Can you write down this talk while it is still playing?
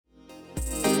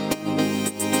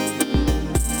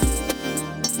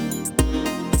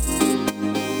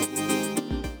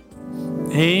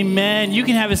Amen. You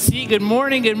can have a seat. Good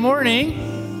morning. Good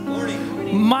morning.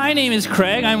 Morning. My name is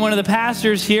Craig. I'm one of the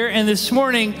pastors here. And this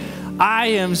morning, I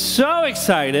am so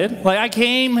excited. Like, I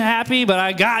came happy, but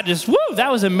I got just, woo,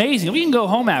 that was amazing. We can go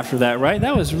home after that, right?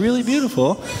 That was really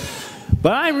beautiful.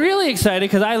 But I'm really excited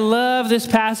because I love this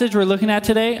passage we're looking at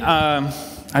today.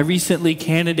 I recently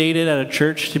candidated at a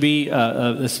church to be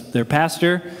their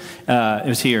pastor. It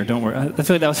was here, don't worry. I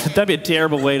feel like that'd be a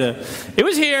terrible way to... It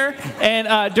was here,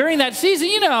 and during that season,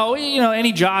 you know,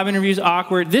 any job interview is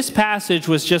awkward. This passage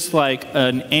was just like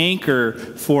an anchor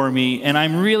for me, and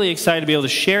I'm really excited to be able to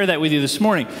share that with you this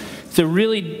morning. It's a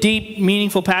really deep,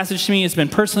 meaningful passage to me. It's been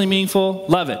personally meaningful.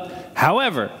 Love it.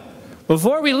 However,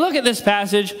 before we look at this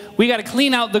passage, we got to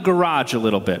clean out the garage a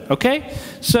little bit, okay?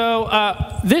 So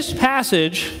this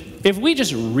passage, if we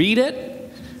just read it,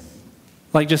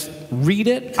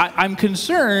 I'm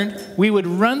concerned we would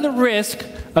run the risk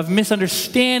of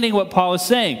misunderstanding what Paul is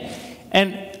saying.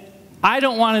 And I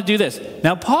don't want to do this.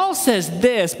 Now, Paul says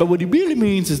this, but what he really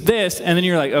means is this, and then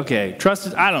you're like, okay,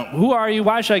 who are you?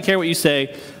 Why should I care what you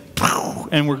say?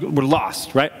 And we're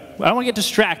lost, right? I don't want to get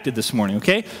distracted this morning,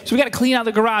 okay? So we got to clean out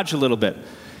the garage a little bit.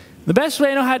 The best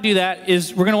way I know how to do that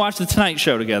is we're going to watch The Tonight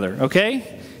Show together,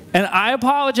 okay? And I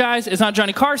apologize. It's not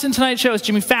Johnny Carson Tonight Show. It's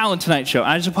Jimmy Fallon Tonight Show.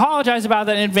 I just apologize about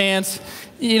that in advance.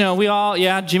 You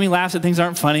know, Jimmy laughs at things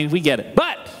aren't funny. We get it.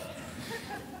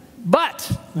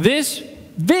 But this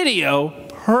video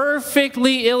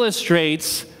perfectly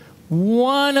illustrates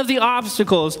one of the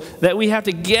obstacles that we have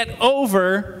to get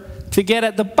over to get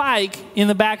at the bike in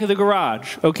the back of the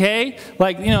garage, okay?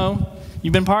 Like, you know,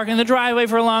 you've been parking in the driveway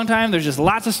for a long time. There's just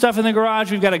lots of stuff in the garage.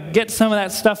 We've got to get some of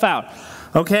that stuff out,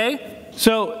 okay?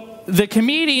 So the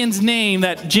comedian's name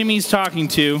that Jimmy's talking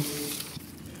to,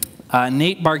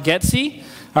 Nate Bargatze,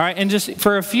 all right, and just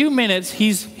for a few minutes,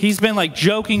 he's been like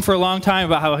joking for a long time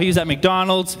about how he's at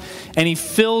McDonald's and he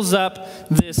fills up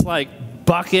this like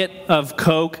bucket of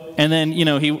Coke, and then, you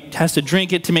know, he has to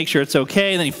drink it to make sure it's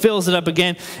okay, and then he fills it up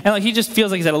again, and like he just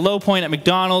feels like he's at a low point at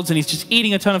McDonald's, and he's just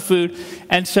eating a ton of food,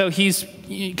 and so he's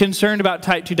concerned about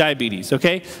type 2 diabetes,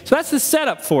 okay? So that's the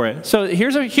setup for it. So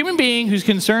here's a human being who's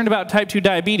concerned about type 2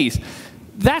 diabetes.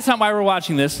 That's not why we're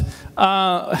watching this.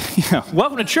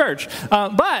 Welcome to church.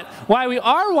 But why we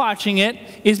are watching it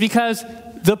is because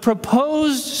the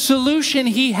proposed solution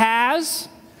he has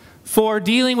for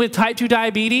dealing with type 2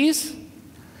 diabetes,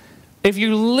 if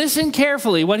you listen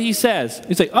carefully, what he says,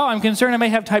 he's like, oh, I'm concerned I may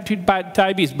have type 2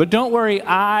 diabetes, but don't worry,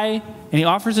 and he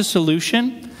offers a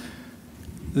solution.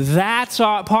 That's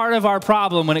part of our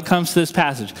problem when it comes to this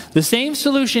passage. The same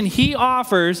solution he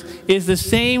offers is the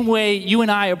same way you and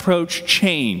I approach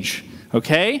change,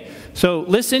 okay? So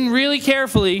listen really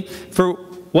carefully for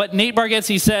what Nate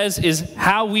Bargatze says is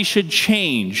how we should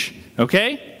change,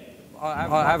 okay?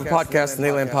 I have a podcast, the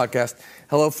Nateland Podcast.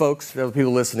 Hello, folks, other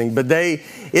people listening. But I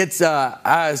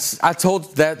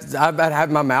told that I've had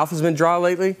my mouth has been dry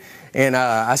lately, and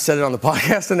I said it on the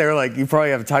podcast, and they were like, "You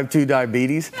probably have type 2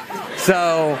 diabetes."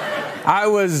 So I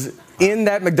was in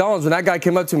that McDonald's when that guy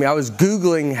came up to me. I was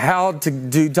Googling how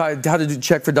to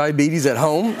check for diabetes at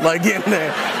home, like in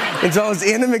there. And so I was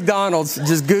in the McDonald's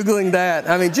just Googling that.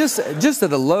 I mean, just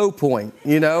at a low point,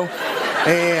 you know,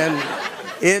 and.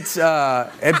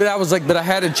 But I was like, but I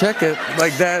had to check it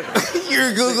like that.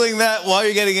 You're Googling that while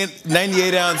you're getting a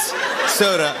 98-ounce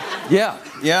soda. Yeah.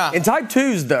 Yeah. And type 2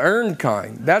 is the earned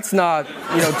kind. That's not,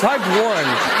 type 1,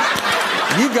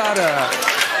 you gotta,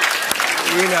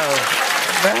 you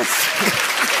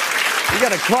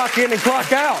gotta clock in and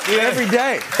clock out every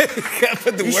day. You gotta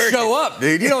put the you work show up,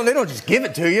 dude. They don't just give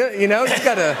it to you, you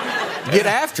gotta get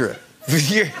after it.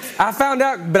 I found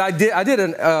out, but I did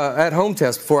an at-home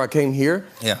test before I came here.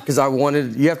 Yeah. Because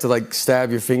you have to like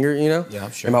stab your finger, Yeah,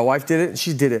 sure. And my wife did it, and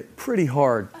she did it pretty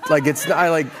hard. Like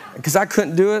because I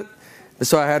couldn't do it,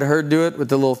 so I had her do it with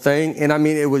the little thing, and I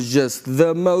mean it was just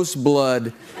the most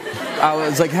blood. I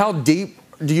was like, how deep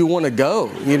do you want to go,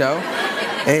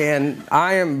 And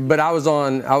I'm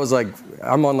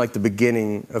on like the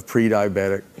beginning of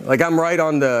pre-diabetic. Like I'm right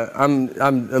on I'm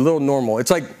a little normal.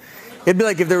 It's like. It'd be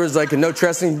like if there was like a no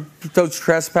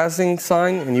trespassing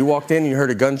sign and you walked in and you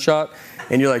heard a gunshot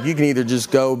and you're like, you can either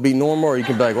just go be normal or you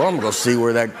can be like, well, I'm going to go see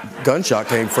where that gunshot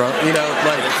came from.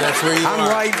 That's where you I'm are.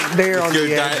 right there on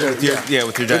the edge. With your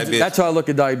diabetes. That's how I look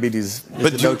at diabetes.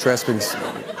 But no trespassing.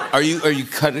 Are you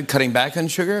cutting back on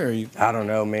sugar? Or are you? I don't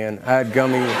know, man. I had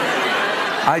gummy.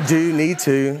 I do need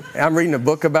to. I'm reading a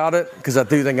book about it because I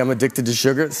do think I'm addicted to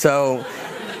sugar. So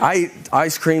I eat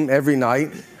ice cream every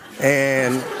night.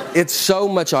 And it's so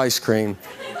much ice cream.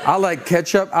 I like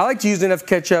ketchup. I like to use enough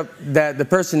ketchup that the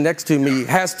person next to me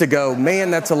has to go,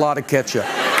 man, that's a lot of ketchup.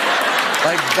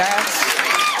 Like that's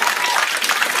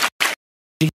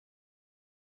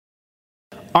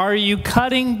are you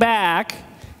cutting back?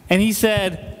 And he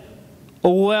said,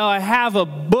 well, I have a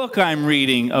book I'm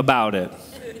reading about it.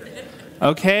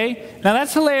 Okay? Now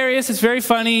that's hilarious. It's very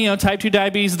funny. Type 2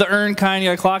 diabetes, the earn kind. You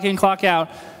got to clock in, clock out.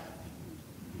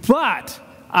 But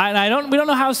we don't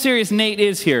know how serious Nate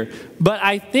is here. But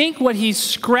I think what he's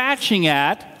scratching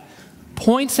at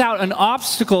points out an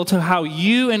obstacle to how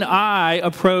you and I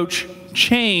approach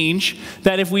change,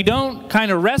 that if we don't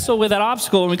kind of wrestle with that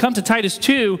obstacle and we come to Titus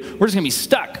 2, we're just going to be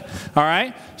stuck. All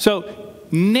right? So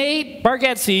Nate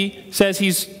Bargatze says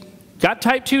he's got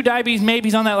type 2 diabetes, maybe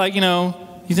he's on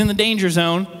that, he's in the danger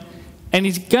zone, and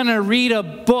he's going to read a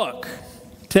book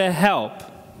to help.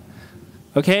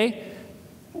 Okay?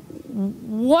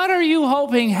 What are you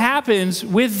hoping happens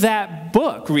with that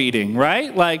book reading,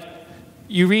 right? Like,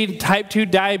 you read type 2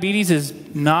 diabetes is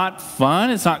not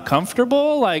fun, it's not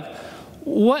comfortable. Like,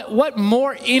 what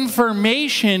more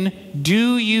information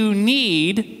do you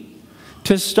need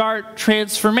to start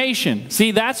transformation?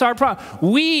 See, that's our problem.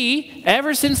 We,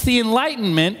 ever since the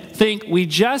Enlightenment, think we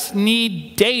just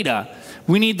need data.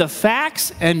 We need the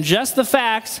facts and just the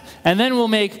facts, and then we'll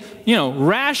make,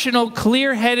 rational,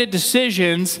 clear-headed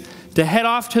decisions to head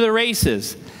off to the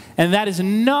races. And that is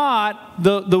not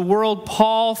the world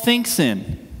Paul thinks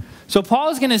in. So Paul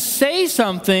is going to say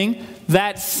something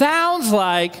that sounds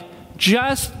like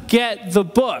just get the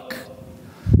book.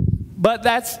 But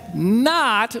that's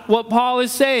not what Paul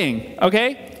is saying,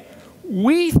 okay?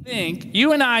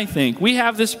 You and I think, we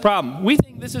have this problem. We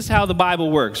think this is how the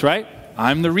Bible works, right?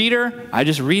 I'm the reader, I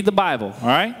just read the Bible, all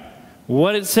right?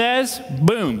 What it says,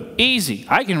 boom, easy.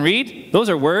 I can read. Those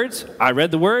are words. I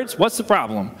read the words. What's the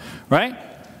problem, right?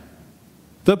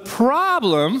 The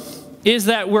problem is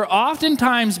that we're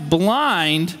oftentimes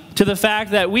blind to the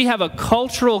fact that we have a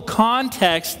cultural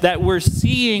context that we're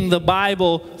seeing the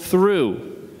Bible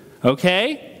through,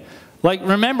 okay? Like,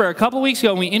 remember, a couple weeks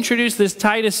ago when we introduced this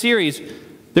Titus series,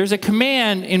 there's a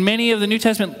command in many of the New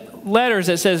Testament letters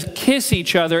that says, kiss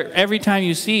each other every time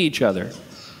you see each other.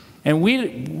 And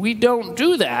we don't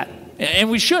do that, and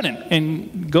we shouldn't.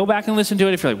 And go back and listen to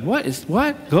it if you're like,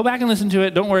 what? Go back and listen to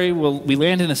it. Don't worry, we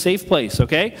land in a safe place,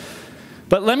 okay?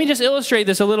 But let me just illustrate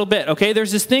this a little bit, okay?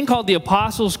 There's this thing called the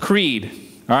Apostles' Creed,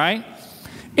 all right?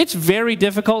 It's very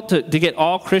difficult to get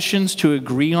all Christians to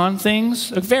agree on things.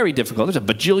 Very difficult. There's a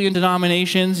bajillion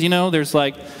denominations, There's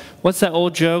what's that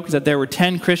old joke? That there were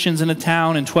 10 Christians in a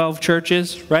town and 12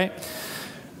 churches, right?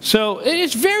 So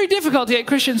it's very difficult to get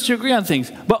Christians to agree on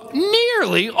things. But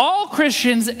nearly all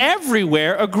Christians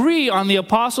everywhere agree on the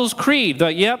Apostles' Creed. They're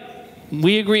like, yep,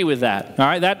 we agree with that. All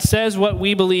right, that says what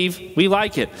we believe. We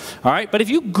like it. All right, but if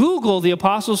you Google the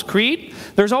Apostles' Creed,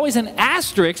 there's always an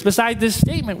asterisk beside this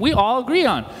statement we all agree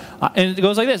on. And it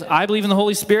goes like this. I believe in the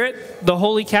Holy Spirit, the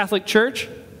Holy Catholic Church,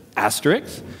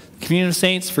 asterisk, communion of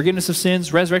saints, forgiveness of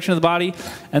sins, resurrection of the body,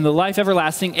 and the life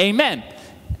everlasting. Amen.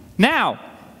 Now,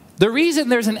 the reason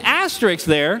there's an asterisk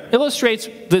there illustrates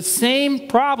the same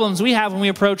problems we have when we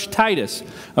approach Titus,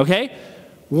 okay?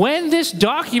 When this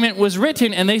document was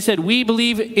written and they said, we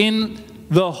believe in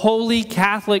the Holy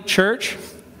Catholic Church,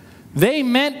 they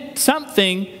meant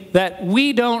something that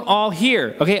we don't all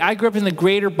hear, okay? I grew up in the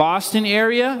greater Boston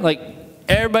area, like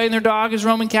everybody and their dog is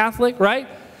Roman Catholic, right?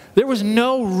 There was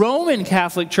no Roman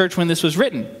Catholic Church when this was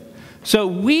written. So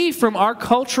we, from our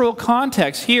cultural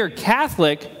context, hear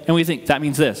Catholic, and we think that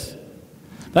means this.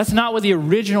 That's not what the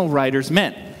original writers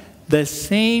meant. The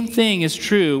same thing is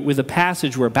true with the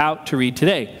passage we're about to read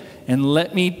today. And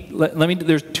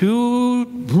there's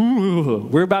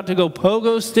we're about to go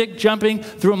pogo stick jumping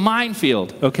through a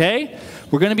minefield, okay?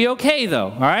 We're going to be okay,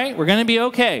 though, all right? We're going to be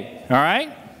okay, all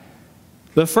right?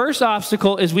 The first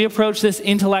obstacle is we approach this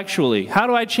intellectually. How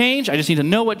do I change? I just need to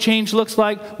know what change looks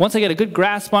like. Once I get a good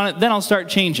grasp on it, then I'll start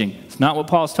changing. It's not what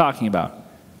Paul's talking about.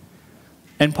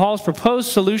 And Paul's proposed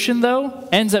solution, though,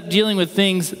 ends up dealing with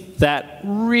things that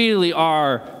really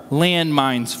are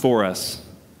landmines for us.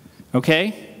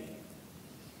 Okay?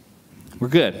 We're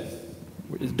good.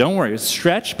 Don't worry, it's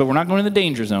stretched, but we're not going to the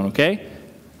danger zone, okay?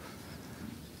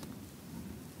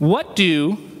 What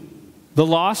do the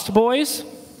Lost Boys,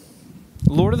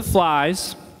 Lord of the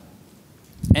Flies,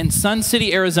 and Sun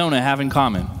City, Arizona have in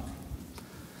common?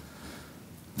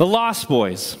 The Lost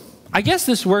Boys. I guess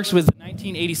this works with the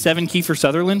 1987 Kiefer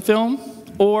Sutherland film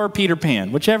or Peter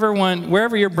Pan. Whichever one,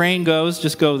 wherever your brain goes,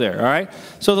 just go there, all right?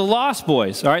 So the Lost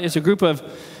Boys, all right, it's a group of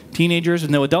teenagers with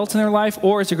no adults in their life,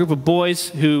 or it's a group of boys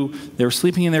who they were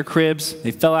sleeping in their cribs,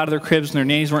 they fell out of their cribs and their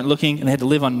nannies weren't looking, and they had to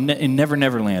live in Never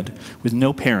Never Land with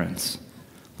no parents.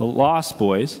 The Lost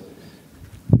Boys.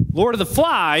 Lord of the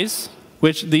Flies,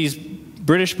 which these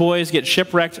British boys get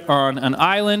shipwrecked on an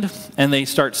island, and they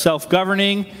start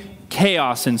self-governing,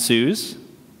 chaos ensues.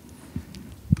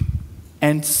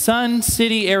 And Sun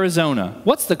City, Arizona.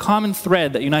 What's the common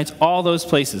thread that unites all those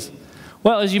places?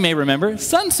 Well, as you may remember,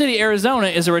 Sun City, Arizona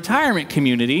is a retirement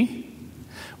community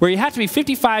where you have to be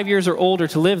 55 years or older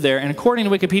to live there. And according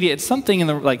to Wikipedia, it's something in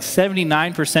the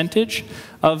 79%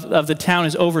 of the town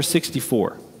is over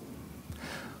 64.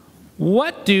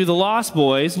 What do the Lost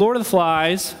Boys, Lord of the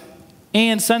Flies,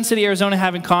 and Sun City, Arizona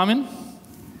have in common?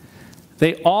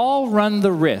 They all run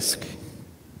the risk.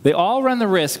 They all run the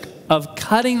risk of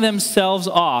cutting themselves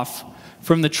off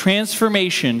from the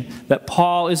transformation that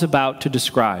Paul is about to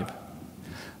describe.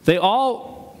 They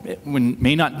all, it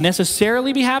may not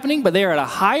necessarily be happening, but they are at a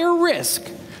higher risk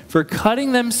for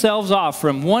cutting themselves off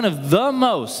from one of the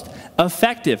most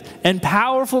effective and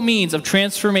powerful means of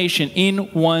transformation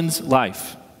in one's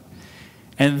life.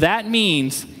 And that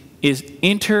means is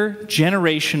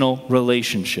intergenerational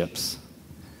relationships.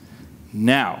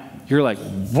 Now, you're like,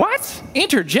 what?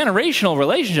 Intergenerational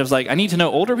relationships? Like, I need to know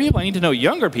older people, I need to know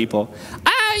younger people.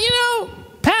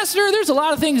 Pastor, there's a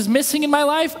lot of things missing in my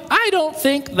life. I don't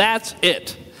think that's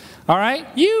it. All right?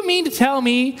 You mean to tell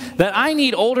me that I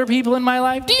need older people in my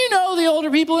life? Do you know the older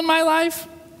people in my life?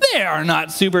 They are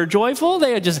not super joyful.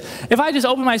 They are just, if I just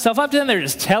open myself up to them, they're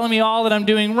just telling me all that I'm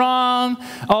doing wrong.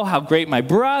 Oh, how great my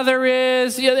brother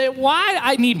is. Why?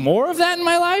 I need more of that in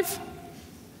my life?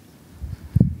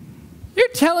 You're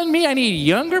telling me I need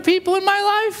younger people in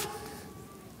my life?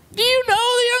 Do you know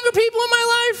the younger people in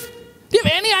my life? Do you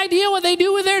have any idea what they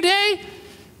do with their day?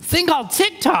 This thing called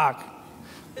TikTok.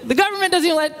 The government doesn't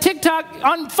even let TikTok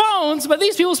on phones, but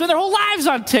these people spend their whole lives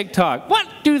on TikTok. What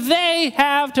do they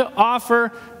have to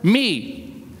offer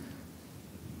me?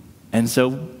 And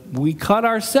so we cut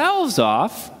ourselves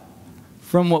off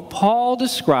from what Paul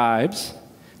describes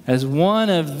as one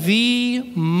of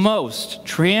the most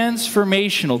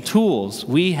transformational tools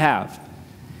we have: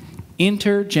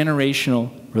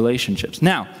 intergenerational relationships.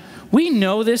 Now, we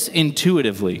know this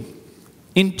intuitively.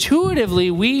 Intuitively,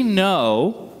 we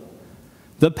know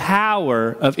the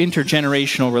power of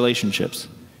intergenerational relationships.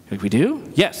 Like we do?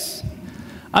 Yes.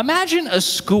 Imagine a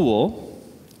school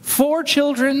for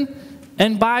children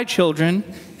and by children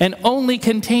and only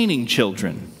containing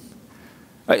children.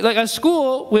 Like a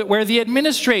school where the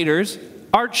administrators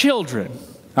are children,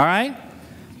 all right?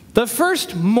 The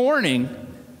first morning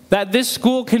that this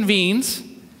school convenes,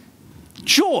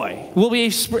 joy will be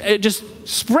just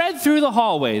spread through the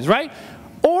hallways, right?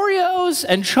 Oreos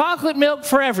and chocolate milk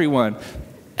for everyone.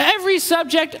 Every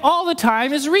subject all the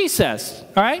time is recess,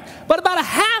 all right? But about a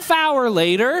half hour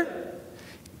later,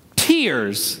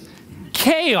 tears,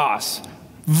 chaos,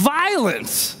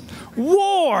 violence,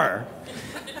 war.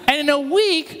 And in a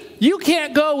week, you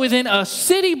can't go within a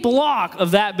city block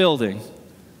of that building,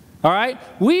 all right?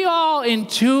 We all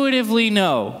intuitively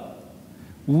know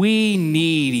we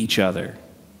need each other.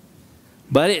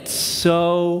 But it's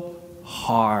so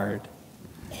hard.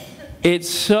 It's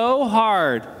so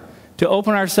hard to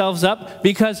open ourselves up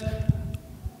because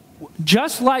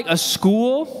just like a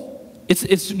school,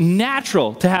 it's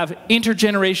natural to have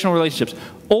intergenerational relationships.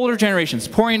 Older generations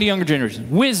pouring into younger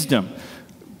generations. Wisdom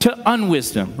to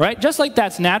unwisdom, right? Just like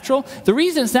that's natural. The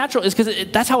reason it's natural is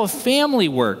because that's how a family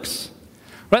works.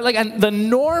 Right? Like the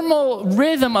normal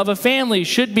rhythm of a family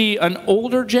should be an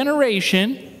older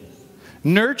generation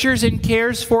nurtures and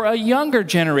cares for a younger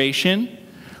generation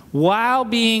while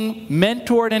being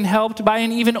mentored and helped by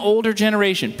an even older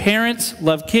generation. Parents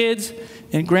love kids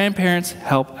and grandparents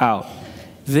help out.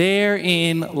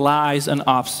 Therein lies an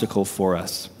obstacle for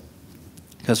us.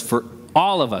 Because for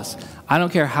all of us, I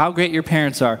don't care how great your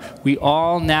parents are, we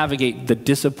all navigate the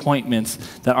disappointments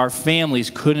that our families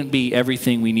couldn't be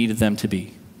everything we needed them to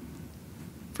be.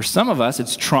 For some of us,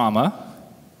 it's trauma.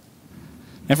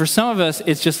 And for some of us,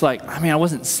 it's just like, I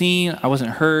wasn't seen, I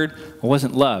wasn't heard, I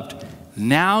wasn't loved.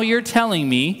 Now you're telling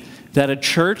me that a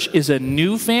church is a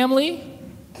new family?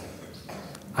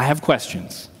 I have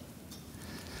questions.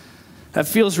 That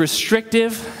feels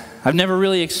restrictive. I've never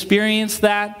really experienced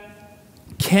that.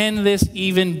 Can this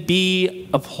even be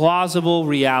a plausible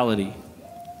reality?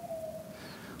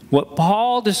 What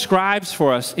Paul describes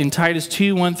for us in Titus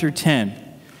 2, 1 through 10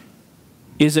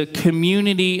 is a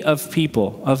community of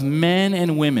people, of men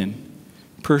and women,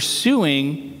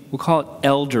 pursuing, we'll call it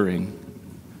eldering,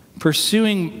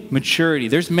 pursuing maturity.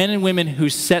 There's men and women who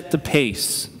set the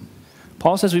pace.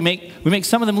 Paul says we make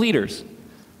some of them leaders,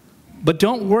 but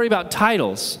don't worry about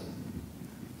titles.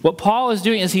 What Paul is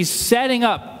doing is he's setting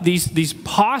up these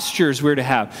postures we're to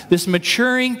have, this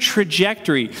maturing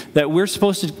trajectory that we're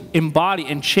supposed to embody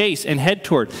and chase and head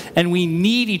toward. And we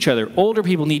need each other. Older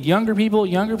people need younger people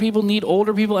need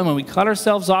older people. And when we cut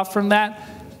ourselves off from that,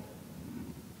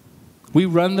 we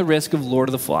run the risk of Lord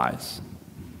of the Flies.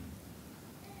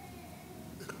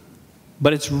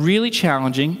 But it's really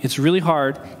challenging, it's really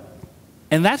hard,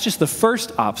 and that's just the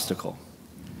first obstacle.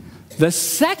 The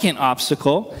second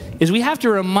obstacle is we have to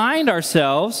remind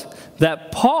ourselves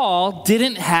that Paul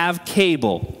didn't have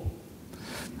cable.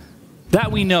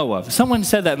 That we know of. Someone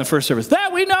said that in the first service.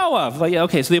 That we know of. Like,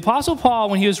 okay, so the Apostle Paul,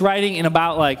 when he was writing in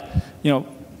about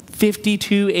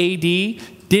 52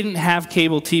 AD, didn't have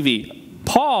cable TV.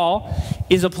 Paul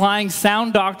is applying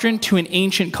sound doctrine to an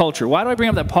ancient culture. Why do I bring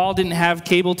up that Paul didn't have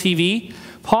cable TV?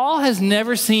 Paul has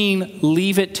never seen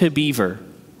Leave It to Beaver.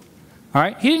 All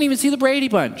right? He didn't even see the Brady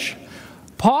Bunch.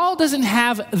 Paul doesn't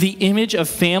have the image of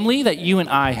family that you and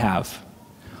I have.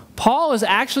 Paul is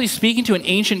actually speaking to an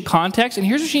ancient context, and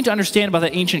here's what you need to understand about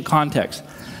that ancient context.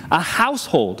 A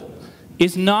household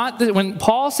is not, when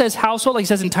Paul says household, like he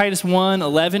says in Titus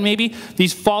 1:11 maybe,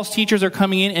 these false teachers are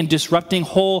coming in and disrupting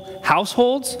whole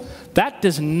households. That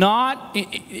does not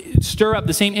stir up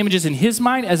the same images in his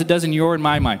mind as it does in your and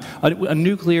my mind. A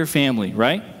nuclear family,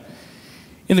 right?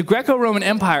 In the Greco-Roman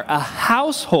Empire, a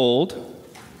household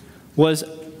was,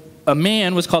 a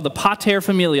man was called the pater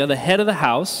familia, the head of the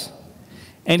house,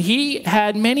 and he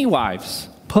had many wives,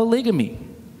 polygamy,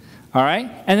 all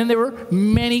right? And then there were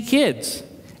many kids.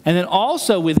 And then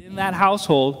also within that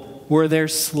household were their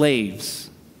slaves,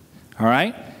 all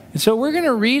right? And so we're going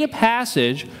to read a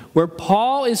passage where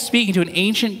Paul is speaking to an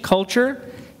ancient culture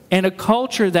and a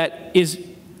culture that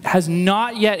has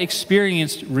not yet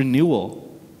experienced renewal.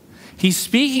 He's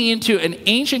speaking into an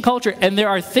ancient culture, and there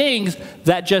are things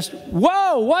that just,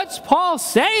 whoa, what's Paul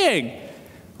saying?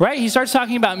 Right? He starts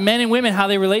talking about men and women, how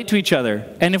they relate to each other.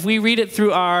 And if we read it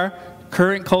through our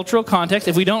current cultural context,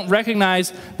 if we don't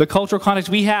recognize the cultural context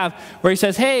we have, where he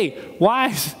says, hey,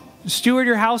 wives, steward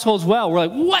your households well, we're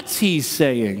like, what's he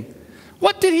saying?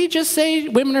 What did he just say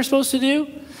women are supposed to do?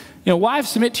 Wives,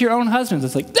 submit to your own husbands.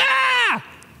 It's like,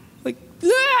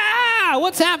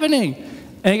 what's happening?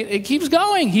 And it keeps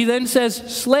going. He then says,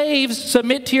 slaves,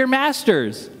 submit to your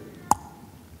masters.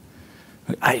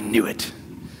 I knew it.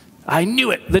 I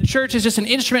knew it. The church is just an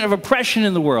instrument of oppression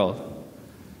in the world.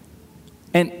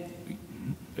 And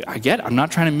I'm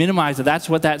not trying to minimize that that's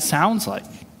what that sounds like.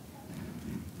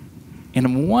 And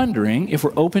I'm wondering if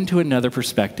we're open to another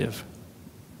perspective.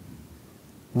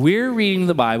 We're reading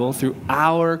the Bible through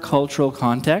our cultural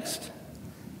context.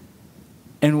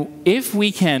 And if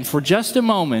we can, for just a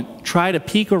moment, try to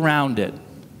peek around it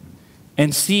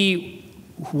and see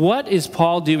what is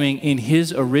Paul doing in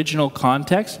his original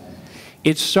context,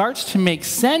 it starts to make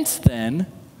sense then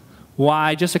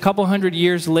why just a couple hundred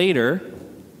years later,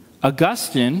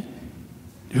 Augustine,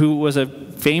 who was a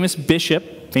famous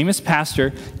bishop, famous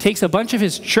pastor, takes a bunch of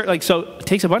his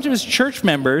church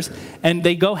members and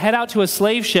they head out to a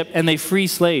slave ship and they free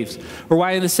slaves. Or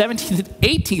why in the 17th and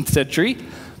 18th century,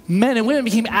 men and women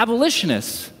became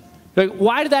abolitionists.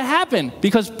 Why did that happen?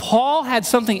 Because Paul had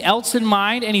something else in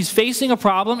mind, and he's facing a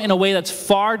problem in a way that's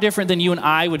far different than you and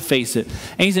I would face it.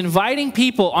 And he's inviting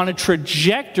people on a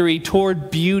trajectory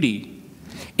toward beauty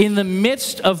in the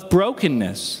midst of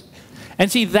brokenness.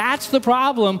 And see, that's the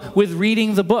problem with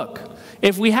reading the book.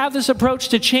 If we have this approach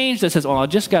to change that says, I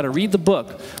just got to read the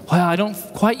book. Well, I don't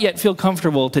quite yet feel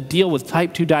comfortable to deal with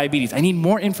type 2 diabetes. I need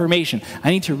more information.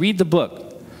 I need to read the book.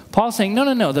 Paul's saying,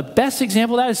 no. The best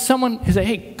example of that is someone who says,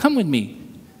 hey, come with me.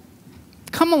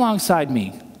 Come alongside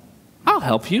me. I'll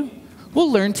help you.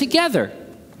 We'll learn together.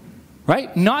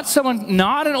 Right? Not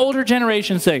an older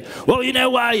generation saying, well, you know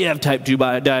why you have type 2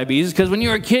 diabetes? Because when you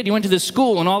were a kid, you went to this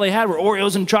school and all they had were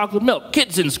Oreos and chocolate milk.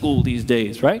 Kids in school these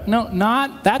days, right? No,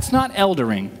 that's not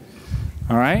eldering.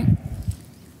 All right?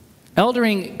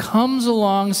 Eldering comes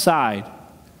alongside,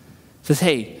 says,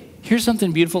 hey, here's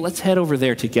something beautiful. Let's head over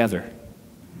there together.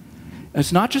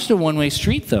 It's not just a one-way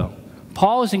street, though.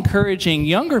 Paul is encouraging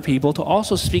younger people to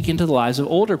also speak into the lives of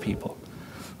older people.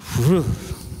 Whew.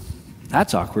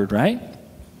 That's awkward, right?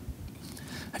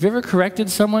 Have you ever corrected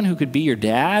someone who could be your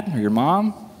dad or your mom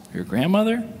or your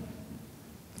grandmother?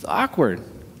 It's awkward.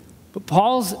 But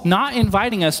Paul's not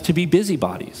inviting us to be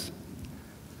busybodies.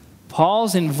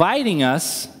 Paul's inviting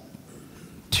us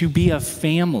to be a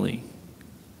family.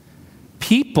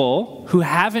 People who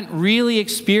haven't really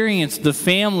experienced the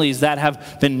families that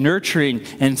have been nurturing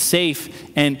and safe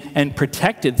and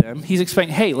protected them, he's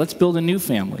explaining, hey, let's build a new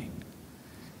family.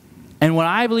 And what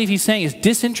I believe he's saying is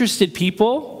disinterested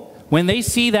people, when they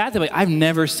see that, they're like, I've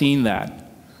never seen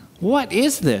that. What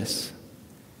is this?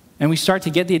 And we start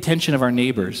to get the attention of our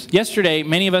neighbors. Yesterday,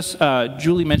 many of us,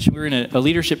 Julie mentioned we were in a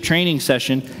leadership training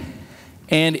session.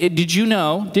 And did you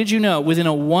know, within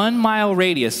a 1 mile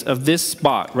radius of this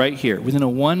spot right here, within a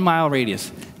 1 mile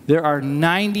radius, there are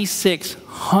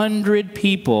 9,600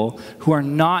 people who are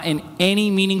not in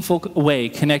any meaningful way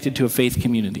connected to a faith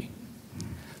community.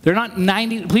 They're not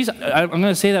 90, please, I'm going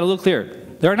to say that a little clearer.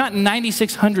 There are not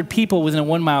 9,600 people within a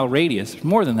 1 mile radius.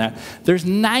 More than that. There's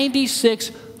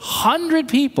 9,600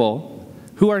 people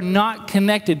who are not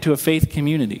connected to a faith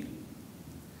community.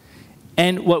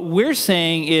 And what we're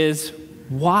saying is,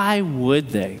 why would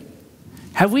they?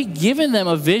 Have we given them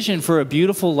a vision for a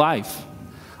beautiful life,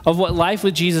 of what life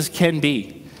with Jesus can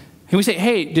be? And we say,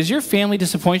 hey, does your family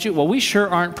disappoint you? Well, we sure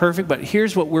aren't perfect, but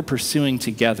here's what we're pursuing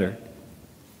together.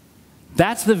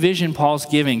 That's the vision Paul's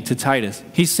giving to Titus.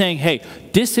 He's saying, hey,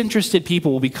 disinterested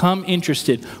people will become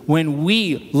interested when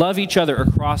we love each other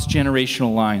across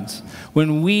generational lines,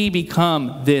 when we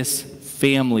become this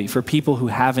family for people who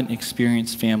haven't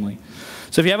experienced family.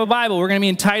 So if you have a Bible, we're going to be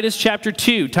in Titus chapter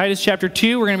 2. Titus chapter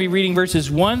 2, we're going to be reading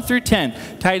verses 1 through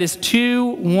 10. Titus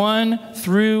 2, 1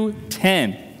 through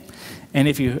 10. And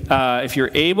if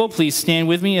you're able, please stand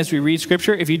with me as we read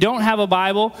Scripture. If you don't have a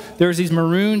Bible, there's these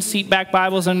maroon seat-back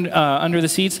Bibles under the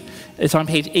seats. It's on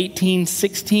page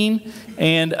 1816,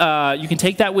 and you can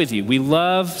take that with you. We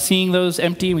love seeing those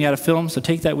empty. We had a film, so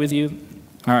take that with you.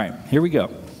 All right, here we go.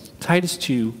 Titus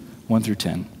 2, 1 through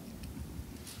 10.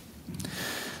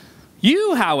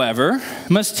 You, however,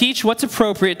 must teach what's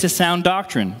appropriate to sound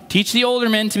doctrine. Teach the older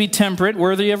men to be temperate,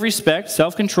 worthy of respect,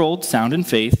 self-controlled, sound in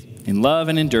faith, in love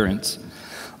and endurance.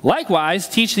 Likewise,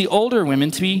 teach the older women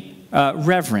to be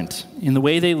reverent in the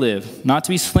way they live, not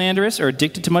to be slanderous or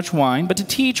addicted to much wine, but to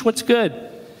teach what's good.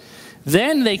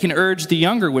 Then they can urge the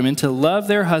younger women to love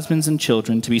their husbands and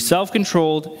children, to be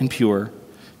self-controlled and pure,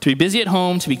 to be busy at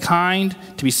home, to be kind,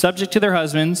 to be subject to their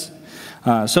husbands,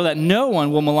 so that no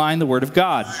one will malign the word of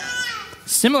God.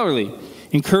 Similarly,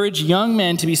 encourage young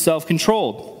men to be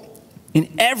self-controlled.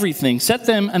 In everything, set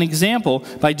them an example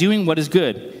by doing what is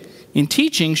good. In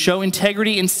teaching, show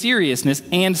integrity and seriousness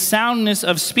and soundness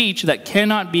of speech that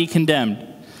cannot be condemned,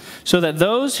 so that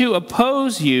those who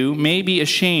oppose you may be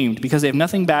ashamed because they have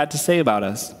nothing bad to say about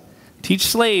us. Teach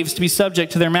slaves to be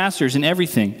subject to their masters in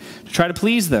everything, to try to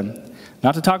please them,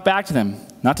 not to talk back to them,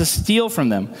 not to steal from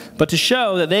them, but to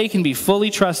show that they can be fully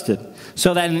trusted,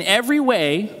 so that in every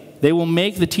way they will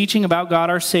make the teaching about God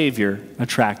our Savior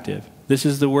attractive. This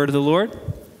is the word of the Lord.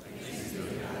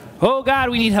 Oh God,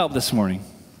 we need help this morning.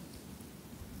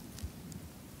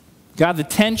 God, the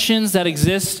tensions that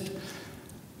exist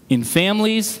in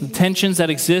families, the tensions that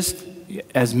exist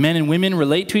as men and women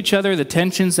relate to each other, the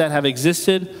tensions that have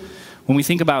existed when we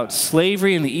think about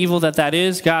slavery and the evil that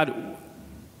is, God,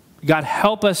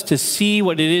 help us to see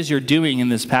what it is you're doing in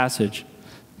this passage,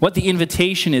 what the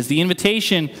invitation is. The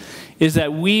invitation is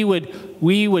that we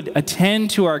would attend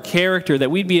to our character,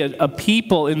 that we'd be a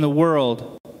people in the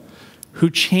world who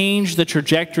change the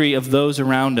trajectory of those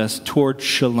around us toward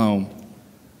shalom.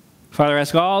 Father, I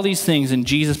ask all these things in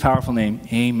Jesus' powerful name.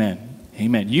 Amen.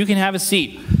 Amen. You can have a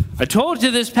seat. I told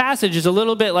you this passage is a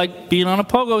little bit like being on a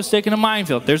pogo stick in a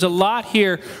minefield. There's a lot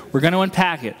here. We're going to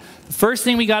unpack it. The first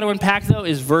thing we got to unpack, though,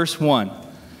 is verse 1.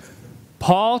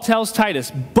 Paul tells Titus,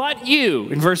 but you,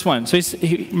 in verse 1. So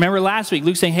remember last week,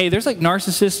 Luke saying, hey, there's like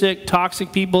narcissistic,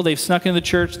 toxic people. They've snuck into the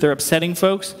church. They're upsetting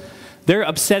folks. They're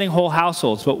upsetting whole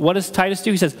households. But what does Titus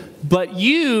do? He says, but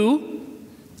you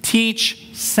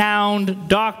teach sound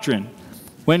doctrine.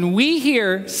 When we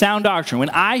hear sound doctrine,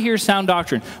 when I hear sound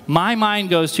doctrine, my mind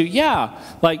goes to,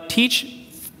 like teach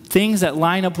things that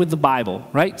line up with the Bible,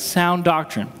 right? Sound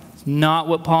doctrine. It's not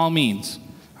what Paul means,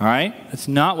 all right? That's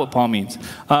not what Paul means.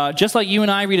 Just like you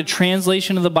and I read a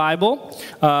translation of the Bible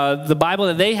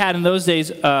that they had in those days,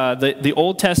 the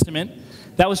Old Testament,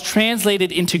 that was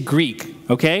translated into Greek,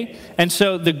 okay? And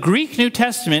so the Greek New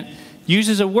Testament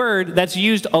uses a word that's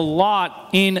used a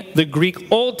lot in the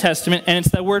Greek Old Testament, and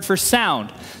it's that word for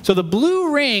sound. So the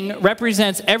blue ring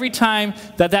represents every time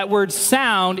that word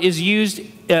sound is used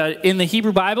in the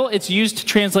Hebrew Bible, it's used to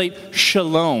translate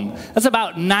shalom. That's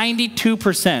about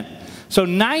 92%. So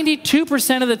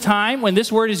 92% of the time when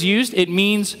this word is used, it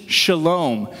means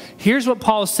shalom. Here's what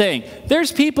Paul is saying.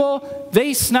 There's people,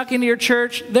 they snuck into your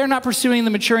church, they're not pursuing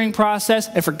the maturing process,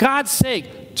 and for God's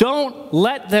sake, don't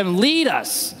let them lead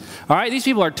us. All right, these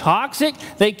people are toxic.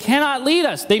 They cannot lead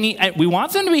us. We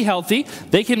want them to be healthy.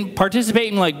 They can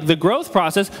participate in like the growth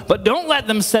process, but don't let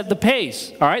them set the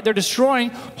pace. All right, they're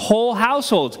destroying whole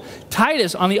households.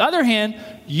 Titus, on the other hand,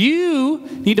 you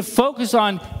need to focus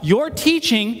on your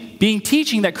teaching being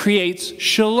teaching that creates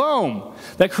shalom,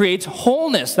 that creates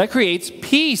wholeness, that creates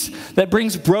peace, that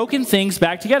brings broken things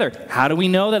back together. How do we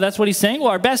know that that's what he's saying? Well,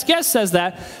 our best guess says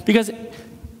that because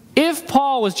if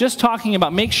Paul was just talking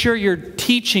about make sure your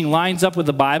teaching lines up with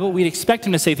the Bible, we'd expect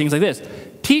him to say things like this.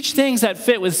 teach things that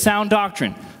fit with sound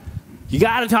doctrine. You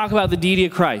got to talk about the deity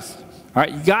of Christ. All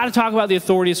right, you got to talk about the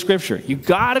authority of Scripture. You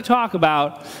got to talk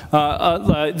about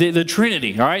the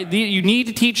Trinity. All right, you need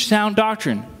to teach sound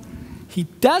doctrine. He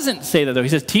doesn't say that though. He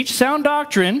says, teach sound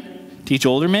doctrine, teach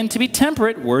older men to be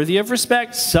temperate, worthy of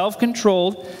respect,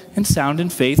 self-controlled, and sound in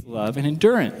faith, love, and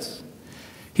endurance.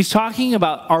 He's talking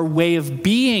about our way of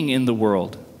being in the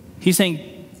world. He's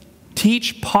saying,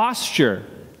 teach posture.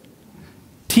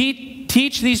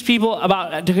 Teach these people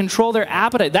about to control their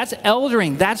appetite. That's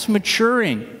eldering. That's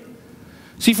maturing.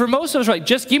 See, for most of us, right,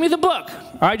 just give me the book.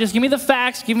 All right, just give me the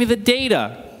facts, give me the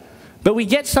data. But we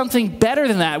get something better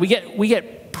than that. We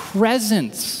get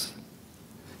presence.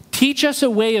 Teach us a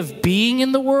way of being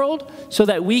in the world so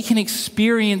that we can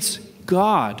experience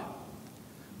God.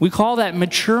 We call that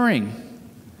maturing.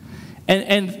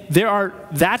 And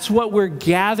that's what we're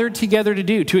gathered together to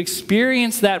do, to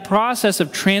experience that process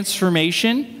of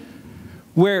transformation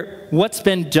where what's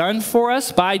been done for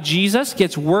us by Jesus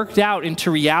gets worked out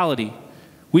into reality.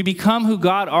 We become who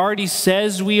God already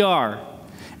says we are,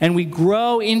 and we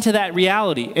grow into that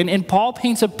reality. And Paul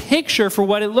paints a picture for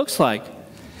what it looks like.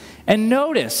 And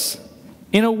notice,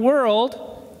 in a world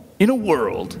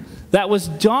that was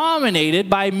dominated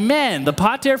by men, the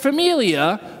pater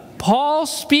familia, Paul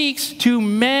speaks to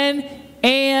men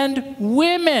and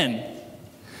women.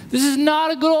 This is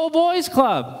not a good old boys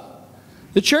club.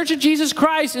 The Church of Jesus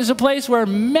Christ is a place where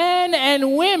men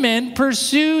and women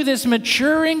pursue this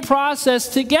maturing process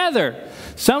together.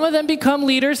 Some of them become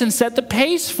leaders and set the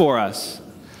pace for us.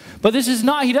 But this is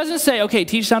not, he doesn't say, okay,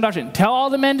 teach sound doctrine. Tell all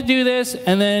the men to do this,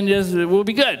 and then we'll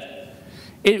be good.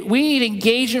 We need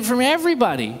engagement from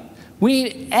everybody. We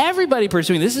need everybody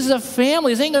pursuing. This is a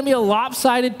family. This ain't going to be a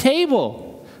lopsided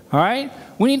table. All right?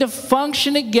 We need to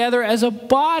function together as a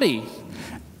body.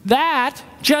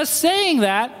 Just saying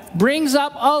that, brings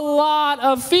up a lot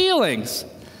of feelings.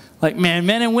 Like, man,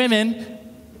 men and women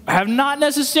have not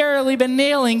necessarily been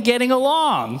nailing getting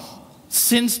along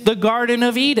since the Garden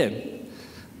of Eden.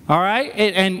 All right?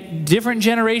 And different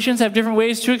generations have different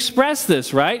ways to express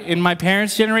this, right? In my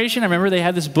parents' generation, I remember they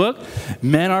had this book,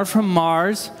 Men Are From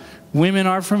Mars, Women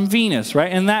Are From Venus,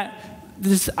 right? And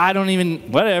I don't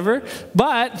even, whatever,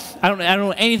 but I don't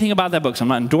know anything about that book, so I'm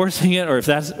not endorsing it, or if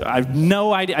that's, I have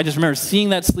no idea. I just remember seeing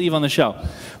that sleeve on the shelf.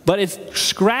 But it's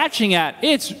scratching at,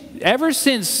 ever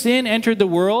since sin entered the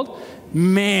world,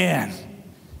 man,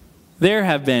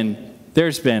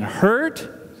 there's been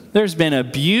hurt, there's been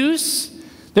abuse,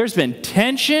 there's been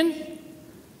tension,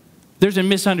 there's been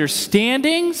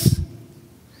misunderstandings.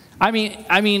 I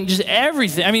mean, just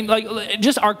everything. I mean, like,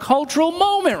 just our cultural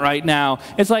moment right now.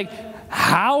 It's like,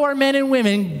 how are men and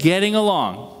women getting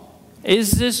along?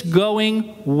 Is this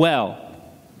going well?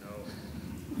 No.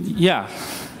 Yeah.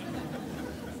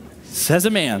 Says a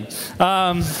man.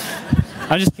 I'm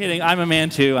just kidding. I'm a man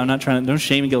too. I'm not trying to, no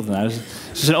shame and guilt in that. It's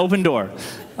just an open door.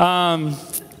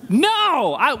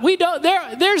 We don't.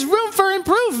 There's room for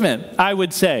improvement, I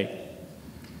would say.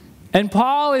 And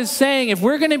Paul is saying, if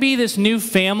we're going to be this new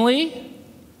family,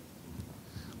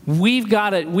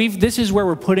 this is where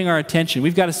we're putting our attention.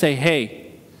 We've got to say,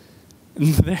 hey,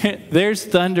 there's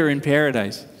thunder in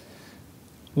paradise.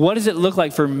 What does it look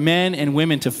like for men and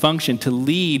women to function, to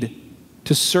lead,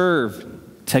 to serve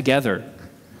together?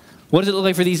 What does it look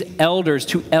like for these elders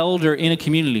to elder in a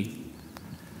community?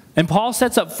 And Paul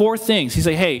sets up 4 things. He's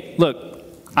like, hey, look,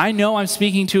 I know I'm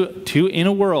speaking to in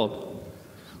a world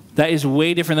that is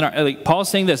way different than our, like Paul's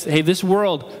saying this, hey, this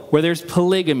world where there's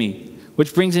polygamy,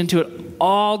 which brings into it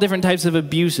all different types of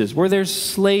abuses, where there's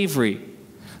slavery,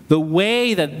 the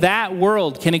way that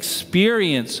world can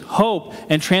experience hope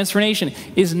and transformation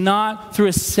is not through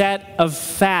a set of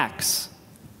facts.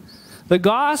 The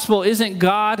gospel isn't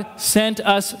God sent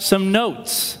us some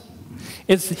notes.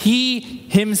 It's He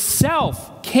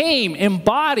Himself came,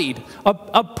 embodied,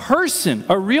 a person,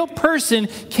 a real person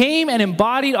came and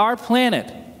embodied our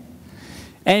planet.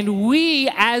 And we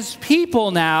as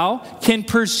people now can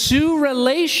pursue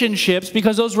relationships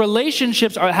because those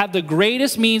relationships have the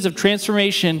greatest means of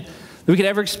transformation that we could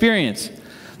ever experience.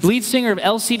 The lead singer of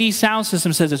LCD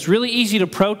Soundsystem says it's really easy to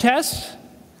protest.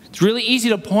 It's really easy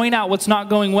to point out what's not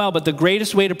going well, but the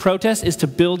greatest way to protest is to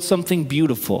build something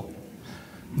beautiful.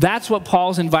 That's what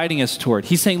Paul's inviting us toward.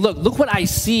 He's saying, look what I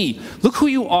see. Look who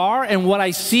you are and what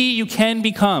I see you can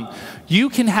become. You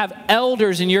can have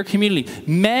elders in your community,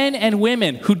 men and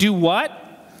women who do what?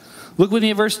 Look with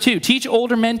me at verse 2. Teach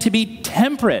older men to be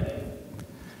temperate.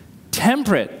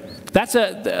 Temperate. That's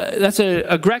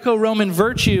a Greco-Roman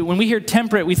virtue. When we hear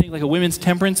temperate, we think like a women's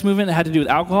temperance movement that had to do with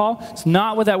alcohol. It's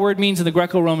not what that word means in the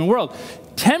Greco-Roman world.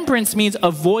 Temperance means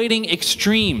avoiding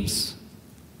extremes.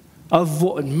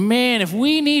 Man, if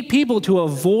we need people to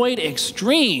avoid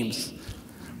extremes,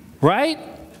 right?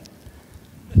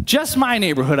 Just my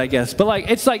neighborhood, I guess. But like,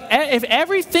 it's like if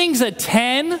everything's a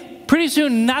 10, pretty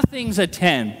soon nothing's a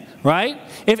 10, right?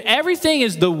 If everything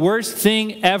is the worst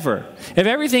thing ever, if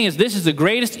everything is this is the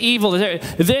greatest evil,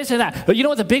 this and that. But you know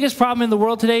what the biggest problem in the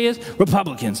world today is?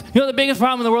 Republicans. You know what the biggest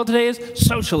problem in the world today is?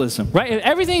 Socialism, right? If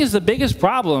everything is the biggest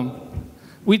problem,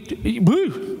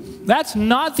 that's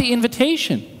not the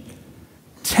invitation.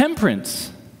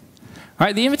 Temperance. All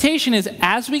right, the invitation is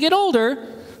as we get older,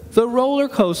 the roller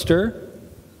coaster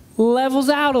levels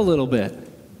out a little bit.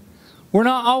 We're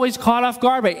not always caught off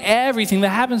guard by everything that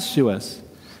happens to us.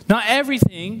 Not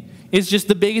everything is just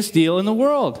the biggest deal in the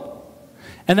world.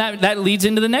 And that leads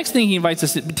into the next thing he invites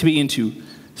us to be into.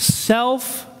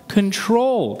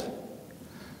 Self-controlled.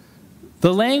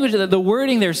 The language, the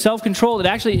wording there, self-controlled,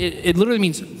 it literally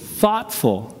means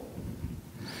thoughtful.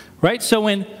 Right? So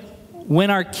when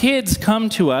our kids come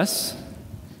to us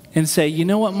and say, you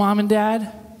know what, Mom and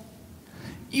Dad?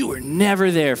 You were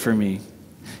never there for me.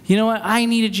 You know what? I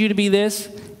needed you to be this,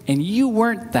 and you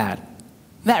weren't that.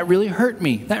 That really hurt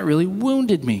me. That really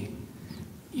wounded me.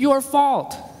 Your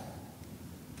fault.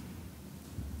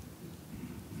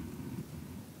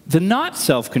 The not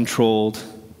self-controlled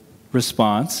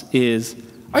response is,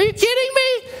 are you kidding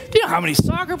me? Do you know how many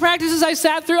soccer practices I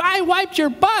sat through? I wiped your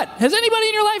butt. Has anybody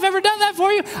in your life ever done that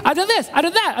for you? I've done this, I've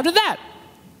done that, I've done that.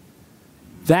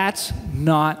 That's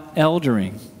not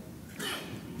eldering.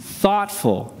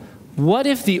 Thoughtful. What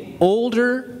if the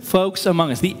older folks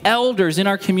among us, the elders in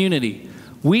our community,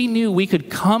 we knew we could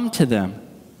come to them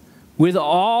with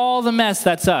all the mess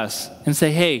that's us and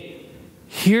say, hey,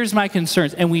 here's my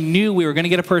concerns. And we knew we were going to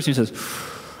get a person who says,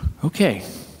 okay,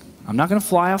 I'm not going to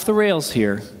fly off the rails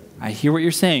here. I hear what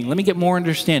you're saying. Let me get more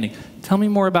understanding. Tell me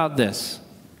more about this.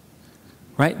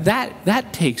 Right?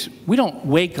 That takes, we don't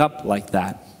wake up like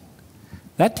that.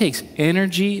 That takes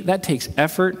energy. That takes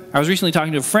effort. I was recently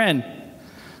talking to a friend.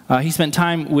 He spent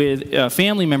time with a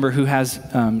family member who has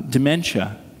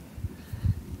dementia.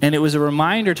 And it was a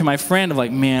reminder to my friend of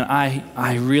like, man,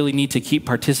 I really need to keep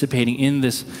participating in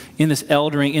this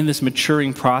eldering, in this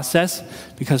maturing process,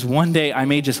 because one day I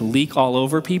may just leak all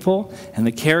over people, and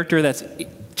the character that's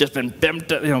just been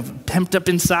pumped up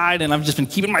inside, and I've just been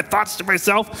keeping my thoughts to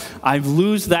myself, I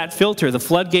lose that filter. The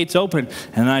floodgates open,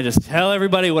 and I just tell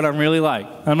everybody what I'm really like.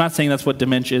 I'm not saying that's what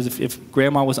dementia is. If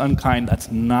grandma was unkind, that's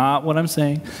not what I'm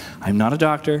saying. I'm not a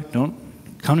doctor. Don't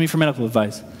come to me for medical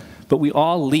advice. But we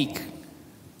all leak.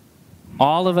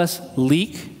 All of us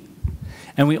leak,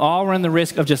 and we all run the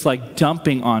risk of just like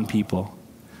dumping on people.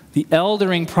 The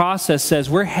eldering process says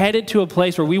we're headed to a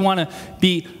place where we want to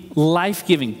be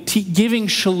life-giving, giving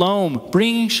shalom,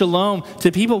 bringing shalom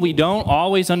to people we don't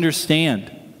always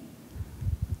understand.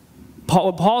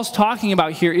 What Paul's talking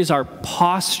about here is our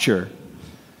posture.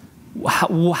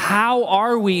 How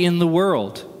are we in the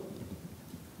world?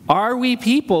 Are we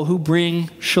people who bring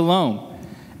shalom?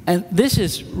 And this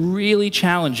is really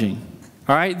challenging.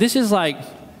 All right, this is like,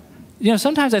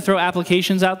 sometimes I throw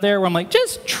applications out there where I'm like,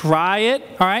 just try it,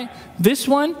 all right? This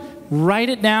one, write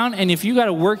it down, and if you got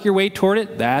to work your way toward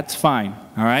it, that's fine,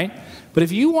 all right? But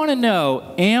if you want to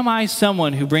know, am I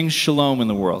someone who brings shalom in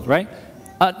the world, right?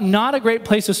 Not a great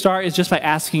place to start is just by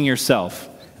asking yourself,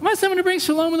 am I someone who brings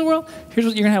shalom in the world? Here's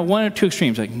what you're going to have: one or two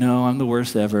extremes, like, no, I'm the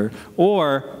worst ever,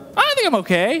 or I think I'm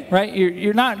okay, right?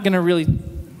 You're not going to really,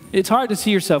 it's hard to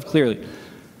see yourself clearly.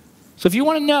 So if you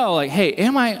want to know, like, hey,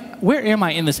 where am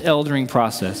I in this eldering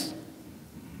process?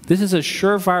 This is a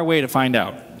surefire way to find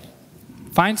out.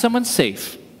 Find someone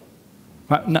safe.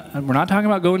 We're not talking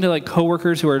about going to like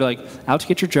coworkers who are like out to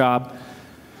get your job.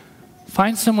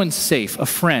 Find someone safe, a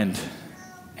friend,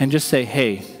 and just say,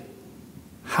 hey,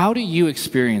 how do you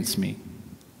experience me?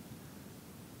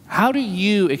 How do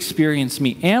you experience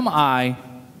me? Am I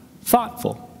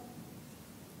thoughtful?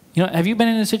 Have you been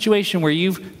in a situation where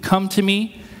you've come to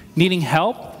me needing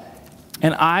help,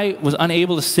 and I was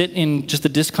unable to sit in just the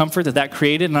discomfort that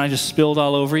created, and I just spilled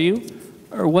all over you?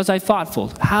 Or was I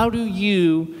thoughtful? How do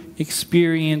you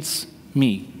experience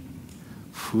me?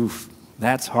 Oof,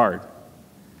 that's hard.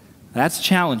 That's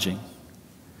challenging.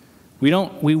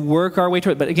 We work our way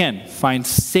toward it, but again, find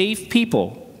safe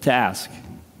people to ask.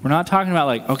 We're not talking about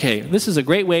like, okay, this is a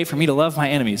great way for me to love my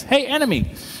enemies. Hey,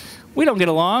 enemy, we don't get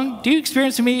along. Do you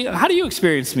experience me? How do you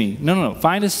experience me? No.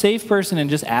 Find a safe person and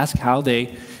just ask how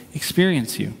they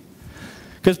experience you.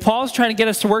 Because Paul's trying to get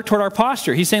us to work toward our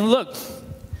posture. He's saying, look,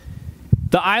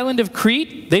 the island of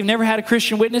Crete, they've never had a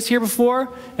Christian witness here before.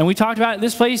 And we talked about it.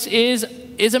 This place is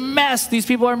a mess. These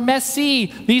people are messy.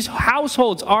 These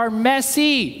households are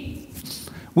messy.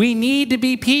 We need to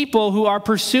be people who are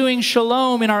pursuing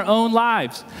shalom in our own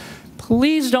lives.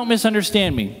 Please don't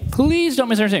misunderstand me. Please don't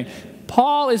misunderstand me.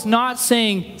 Paul is not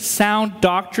saying sound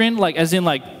doctrine, like as in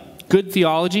like good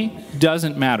theology,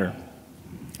 doesn't matter.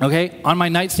 Okay? On my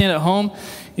nightstand at home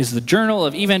is the Journal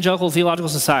of Evangelical Theological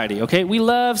Society. Okay? We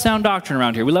love sound doctrine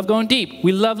around here. We love going deep.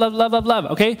 We love.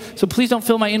 Okay? So please don't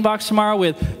fill my inbox tomorrow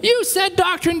with, you said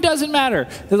doctrine doesn't matter.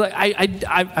 It's like,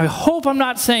 I hope I'm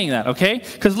not saying that, okay?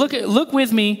 Because look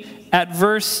with me at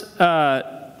verse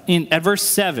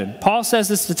 7. Paul says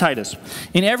this to Titus.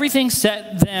 In everything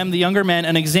set them, the younger men,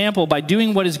 an example by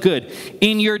doing what is good.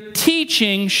 In your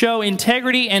teaching show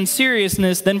integrity and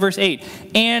seriousness, then verse 8,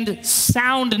 and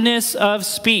soundness of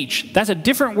speech. That's a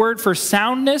different word for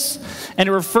soundness, and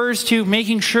it refers to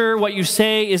making sure what you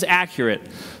say is accurate.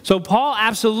 So Paul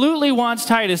absolutely wants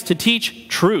Titus to teach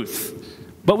truth,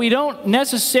 but we don't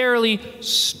necessarily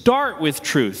start with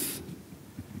truth.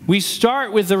 We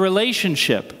start with the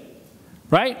relationship.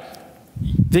 Right?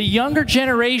 The younger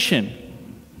generation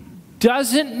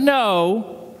doesn't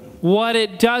know what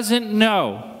it doesn't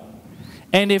know.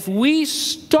 And if we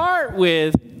start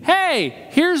with, hey,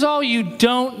 here's all you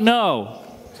don't know,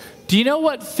 do you know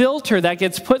what filter that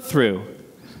gets put through?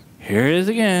 Here it is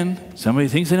again. Somebody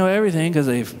thinks they know everything because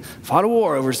they've fought a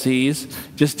war overseas,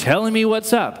 just telling me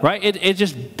what's up, right? It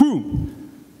just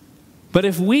boom. But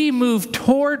if we move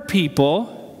toward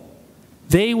people,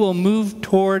 they will move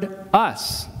toward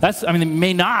us. They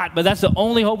may not, but that's the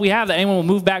only hope we have, that anyone will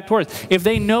move back towards us. If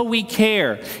they know we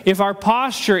care, if our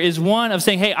posture is one of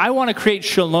saying, hey, I want to create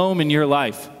shalom in your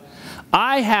life.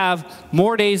 I have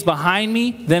more days behind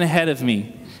me than ahead of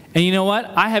me. And you know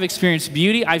what? I have experienced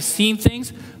beauty. I've seen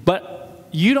things, but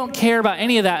you don't care about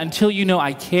any of that until you know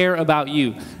I care about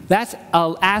you. That's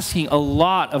asking a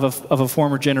lot of a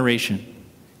former generation.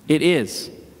 It is.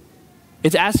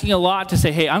 It's asking a lot to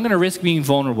say, hey, I'm going to risk being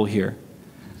vulnerable here.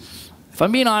 If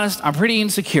I'm being honest, I'm pretty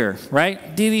insecure,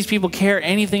 right? Do these people care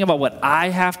anything about what I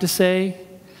have to say?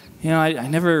 You know, I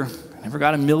never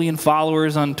got 1 million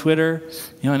followers on Twitter.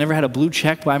 You know, I never had a blue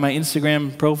check by my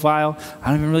Instagram profile. I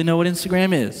don't even really know what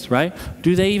Instagram is, right?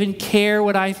 Do they even care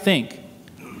what I think?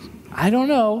 I don't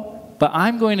know, but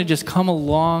I'm going to just come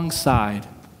alongside.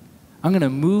 I'm going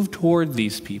to move toward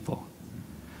these people.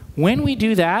 When we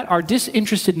do that, our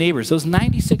disinterested neighbors, those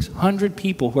 9,600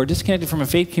 people who are disconnected from a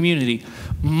faith community,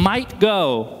 might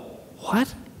go,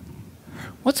 what?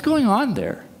 What's going on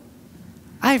there?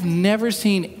 I've never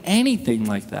seen anything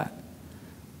like that.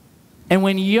 And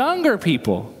when younger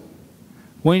people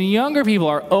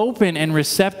are open and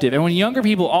receptive, and when younger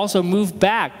people also move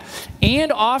back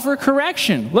and offer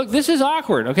correction. Look, this is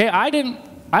awkward, okay?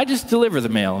 I just deliver the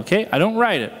mail, okay? I don't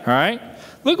write it, all right?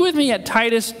 Look with me at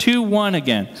Titus 2:1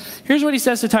 again. Here's what he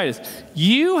says to Titus.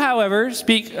 You, however,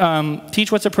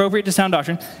 teach what's appropriate to sound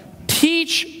doctrine.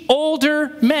 Teach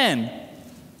older men.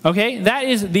 Okay? That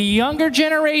is the younger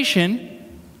generation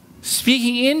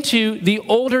speaking into the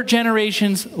older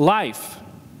generation's life.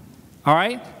 All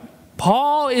right?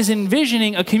 Paul is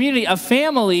envisioning a community, a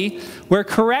family, where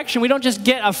correction, we don't just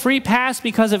get a free pass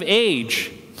because of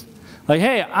age. Like,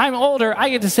 hey, I'm older, I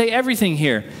get to say everything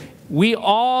here. We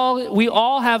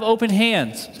all have open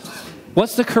hands.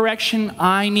 What's the correction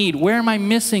I need? Where am I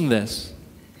missing this?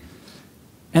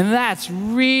 And that's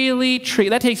really tricky.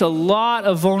 That takes a lot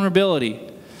of vulnerability.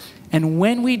 And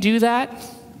when we do that,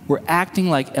 we're acting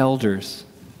like elders.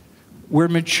 We're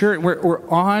mature. We're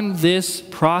on this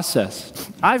process.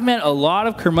 I've met a lot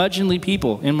of curmudgeonly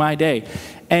people in my day.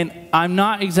 And I'm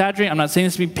not exaggerating. I'm not saying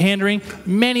this to be pandering.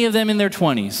 Many of them in their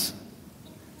 20s.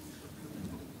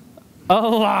 A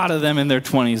lot of them in their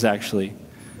 20s, actually.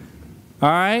 All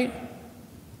right?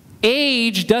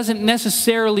 Age doesn't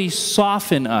necessarily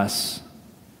soften us.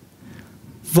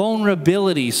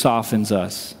 Vulnerability softens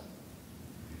us.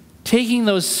 Taking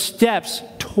those steps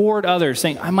toward others,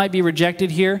 saying, I might be rejected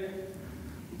here,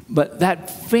 but that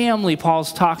family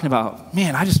Paul's talking about,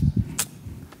 man,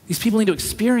 these people need to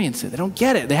experience it. They don't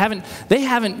get it. They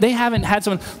haven't had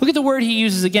someone. Look at the word he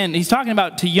uses again. He's talking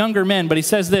about to younger men, but he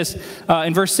says this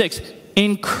in verse 6.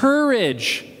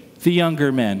 Encourage the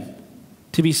younger men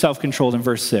to be self-controlled in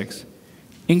verse 6.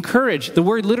 Encourage. The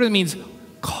word literally means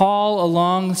call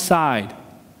alongside.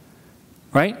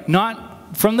 Right?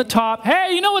 Not from the top.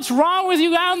 Hey, you know what's wrong with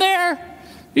you down there?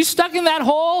 You stuck in that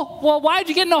hole? Well, why'd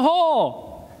you get in a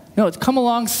hole? No, it's come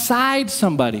alongside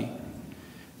somebody.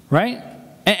 Right?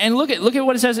 And look at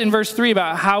what it says in verse 3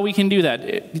 about how we can do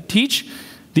that. Teach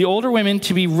the older women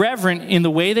to be reverent in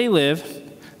the way they live,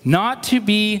 not to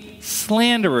be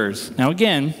slanderers. Now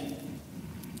again,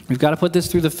 We've got to put this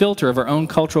through the filter of our own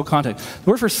cultural context. The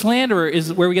word for slanderer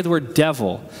is where we get the word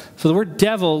devil. So the word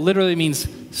devil literally means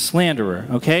slanderer,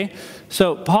 okay?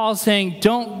 So Paul's saying,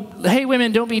 hey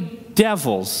women, don't be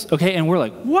devils, okay? And we're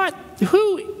like, what?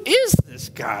 Who is this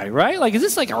guy, right? Like, is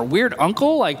this like our weird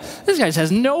uncle? Like, this guy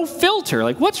has no filter.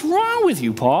 Like, what's wrong with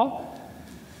you, Paul?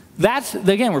 That's,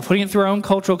 again, we're putting it through our own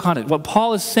cultural context. What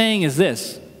Paul is saying is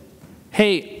this.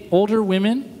 Hey, older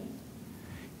women,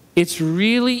 it's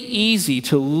really easy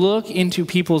to look into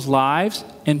people's lives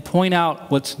and point out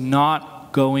what's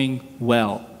not going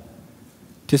well.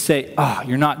 To say,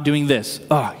 you're not doing this.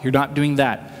 You're not doing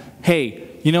that. Hey,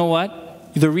 you know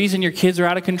what? The reason your kids are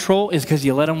out of control is because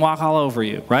you let them walk all over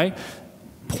you, right?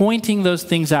 Pointing those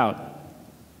things out.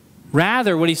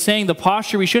 Rather, what he's saying, the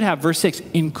posture we should have, verse 6,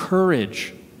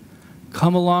 encourage.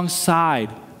 Come alongside.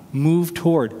 Move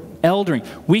toward. Eldering.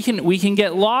 We can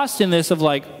get lost in this of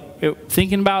like,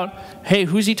 thinking about, hey,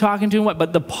 who's he talking to and what?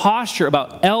 But the posture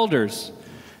about elders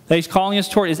that he's calling us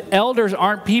toward is elders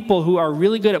aren't people who are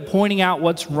really good at pointing out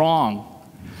what's wrong.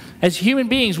 As human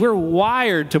beings, we're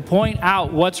wired to point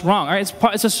out what's wrong. All right?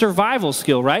 It's a survival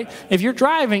skill, right? If you're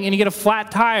driving and you get a flat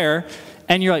tire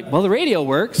and you're like, well, the radio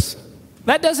works,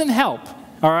 that doesn't help,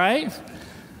 all right?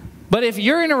 But if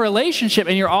you're in a relationship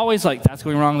and you're always like, that's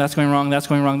going wrong, that's going wrong, that's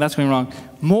going wrong, that's going wrong,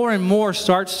 more and more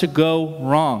starts to go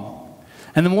wrong.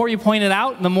 And the more you point it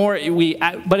out, the more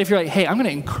but if you're like, hey, I'm going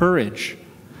to encourage.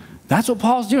 That's what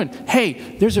Paul's doing.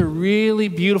 Hey, there's a really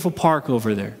beautiful park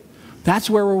over there. That's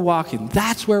where we're walking.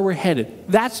 That's where we're headed.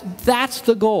 That's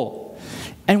the goal.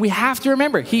 And we have to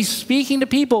remember, he's speaking to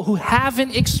people who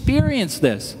haven't experienced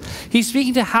this. He's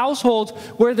speaking to households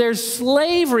where there's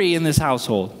slavery in this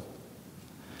household.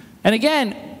 And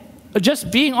again,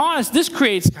 just being honest, this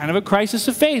creates kind of a crisis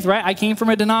of faith, right? I came from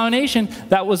a denomination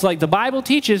that was like, the Bible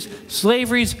teaches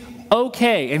slavery's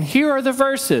okay, and here are the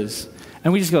verses.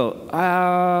 And we just go,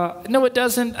 no, it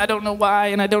doesn't. I don't know why,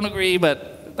 and I don't agree,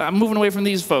 but I'm moving away from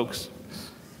these folks.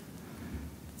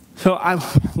 So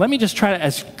let me just try to,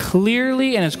 as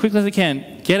clearly and as quickly as I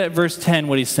can, get at verse 10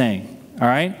 what he's saying, all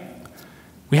right?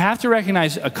 We have to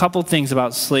recognize a couple things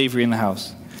about slavery in the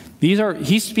house.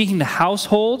 He's speaking to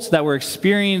households that were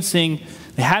experiencing,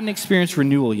 they hadn't experienced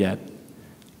renewal yet.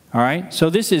 All right? So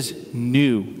this is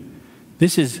new.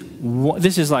 This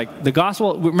is like the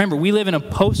gospel. Remember, we live in a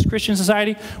post-Christian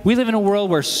society. We live in a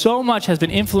world where so much has been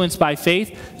influenced by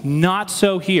faith, not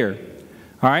so here.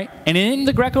 All right? And in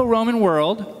the Greco-Roman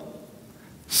world,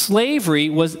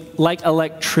 slavery was like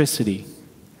electricity.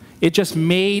 It just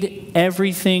made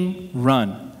everything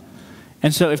run.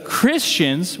 And so if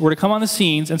Christians were to come on the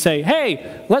scenes and say,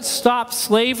 hey, let's stop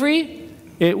slavery,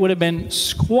 it would have been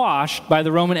squashed by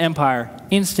the Roman Empire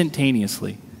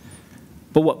instantaneously.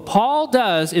 But what Paul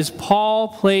does is Paul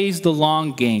plays the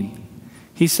long game.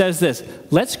 He says this,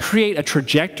 let's create a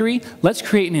trajectory, let's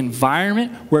create an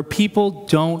environment where people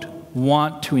don't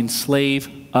want to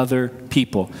enslave other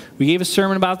people. We gave a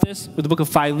sermon about this with the book of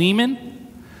Philemon.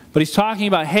 But he's talking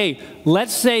about, hey,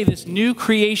 let's say this new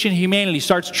creation humanity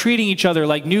starts treating each other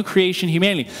like new creation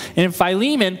humanity. And in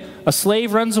Philemon, a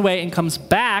slave runs away and comes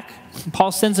back.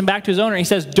 Paul sends him back to his owner. He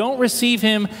says, don't receive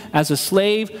him as a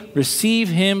slave. Receive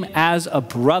him as a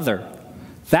brother.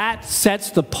 That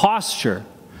sets the posture.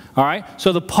 All right?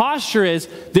 So the posture is,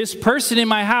 this person in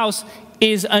my house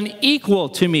is unequal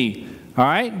to me. All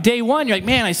right? Day one, you're like,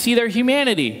 man, I see their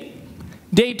humanity.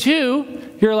 Day two,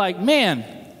 you're like, man,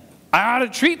 I ought to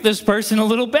treat this person a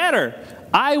little better.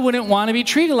 I wouldn't want to be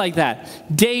treated like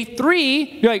that. Day three,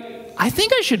 you're like, I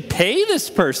think I should pay this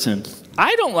person.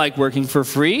 I don't like working for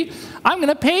free. I'm going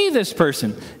to pay this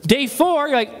person. Day four,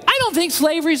 you're like, I don't think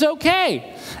slavery's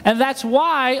okay. And that's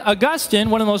why Augustine,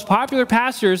 one of the most popular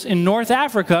pastors in North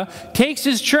Africa, takes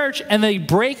his church and they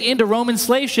break into Roman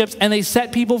slave ships and they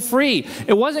set people free.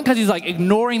 It wasn't because he's like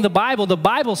ignoring the Bible. The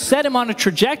Bible set him on a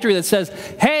trajectory that says,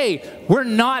 hey, we're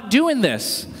not doing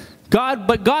this.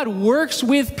 But God works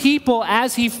with people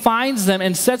as he finds them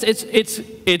and sets,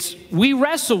 we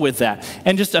wrestle with that.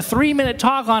 And just a 3-minute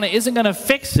talk on it isn't going to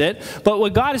fix it. But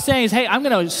what God is saying is, hey, I'm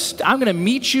going to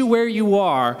meet you where you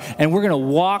are and we're going to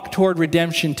walk toward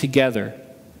redemption together.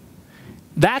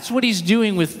 That's what he's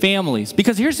doing with families.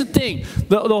 Because here's the thing,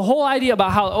 the whole idea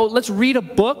about how, let's read a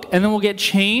book and then we'll get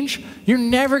change. You're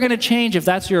never going to change if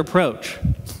that's your approach.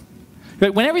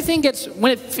 When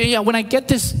I get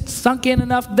this sunk in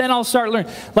enough, then I'll start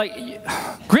learning. Like,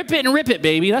 grip it and rip it,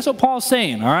 baby. That's what Paul's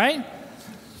saying, all right?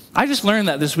 I just learned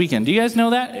that this weekend. Do you guys know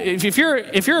that? If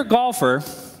you're a golfer,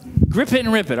 Grip it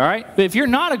and rip it, all right? But if you're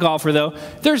not a golfer, though,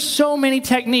 there's so many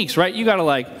techniques, right? You got to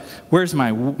like,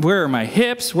 where are my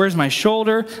hips? Where's my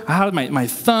shoulder? How my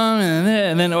thumb?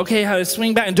 And then, okay, how to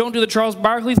swing back. And don't do the Charles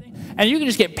Barkley thing. And you can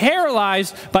just get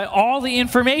paralyzed by all the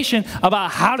information about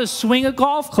how to swing a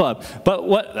golf club. But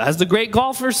what, as the great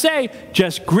golfers say,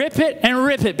 just grip it and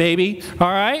rip it, baby, all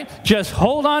right? Just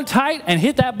hold on tight and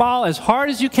hit that ball as hard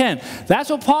as you can. That's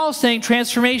what Paul's saying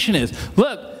transformation is.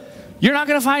 Look, you're not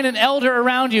going to find an elder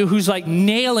around you who's like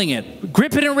nailing it.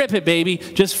 Grip it and rip it, baby.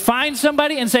 Just find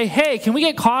somebody and say, hey, can we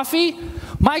get coffee?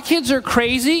 My kids are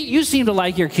crazy. You seem to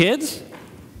like your kids.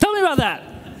 Tell me about that.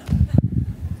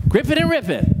 Grip it and rip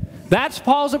it. That's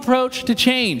Paul's approach to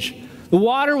change. The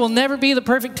water will never be the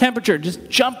perfect temperature. Just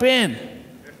jump in.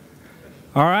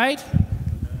 All right?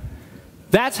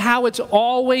 That's how it's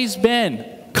always been.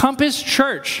 Compass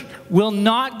Church will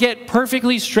not get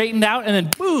perfectly straightened out and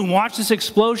then boom, watch this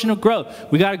explosion of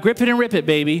growth. We got to grip it and rip it,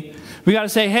 baby. We got to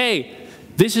say, hey,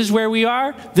 this is where we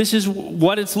are. This is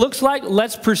what it looks like.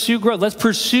 Let's pursue growth. Let's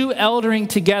pursue eldering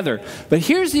together. But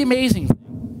here's the amazing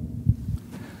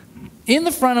thing. In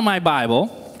the front of my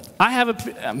Bible, I have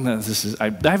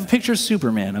a picture of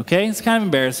Superman, okay? It's kind of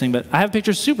embarrassing, but I have a picture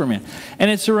of Superman.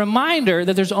 And it's a reminder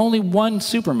that there's only one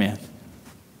Superman.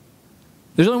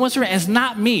 There's only one Superman, and it's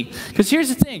not me. Because here's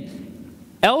the thing.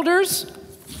 Elders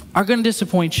are going to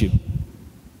disappoint you.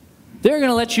 They're going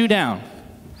to let you down.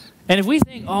 And if we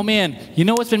think, oh man, you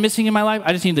know what's been missing in my life?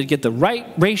 I just need to get the right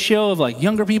ratio of like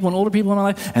younger people and older people in my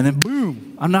life, and then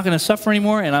boom, I'm not going to suffer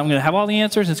anymore, and I'm going to have all the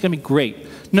answers, and it's going to be great.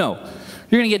 No.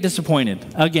 You're going to get disappointed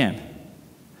again.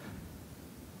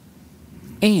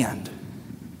 And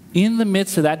in the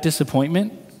midst of that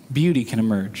disappointment, beauty can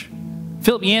emerge.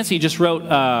 Philip Yancey just wrote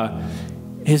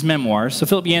his memoirs. So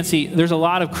Philip Yancey, there's a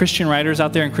lot of Christian writers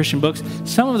out there in Christian books.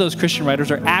 Some of those Christian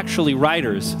writers are actually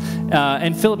writers.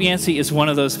 And Philip Yancey is one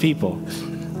of those people.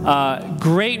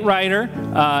 Great writer,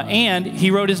 and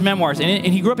he wrote his memoirs. And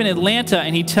he grew up in Atlanta,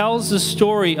 and he tells the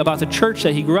story about the church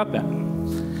that he grew up at.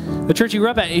 The church he grew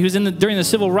up at, he was during the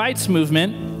civil rights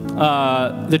movement,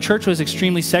 the church was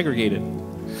extremely segregated.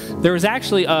 There was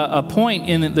actually a point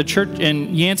in the church,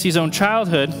 in Yancey's own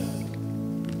childhood,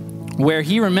 where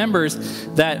he remembers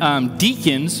that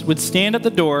deacons would stand at the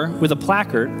door with a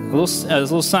placard, a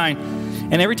little sign,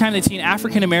 and every time they'd see an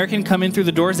African American come in through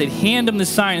the doors, they'd hand them the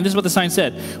sign, and this is what the sign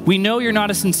said: "We know you're not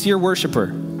a sincere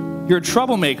worshiper. You're a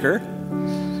troublemaker.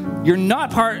 You're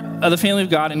not part of the family of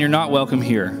God, and you're not welcome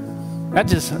here."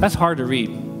 That's hard to read.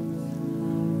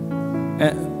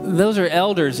 Those are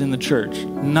elders in the church,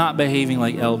 not behaving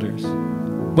like elders.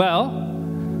 Well,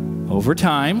 over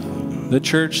time, the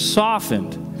church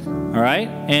softened, all right?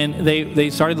 And they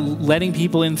started letting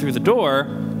people in through the door.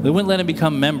 They wouldn't let them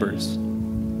become members.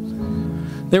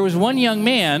 There was one young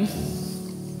man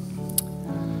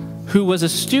who was a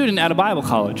student at a Bible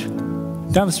college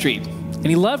down the street. And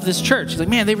he loved this church. He's like,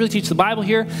 man, they really teach the Bible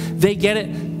here. They get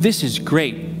it. This is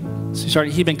great. So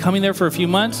he'd been coming there for a few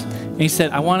months, and he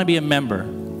said, I want to be a member.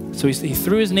 So he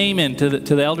threw his name in to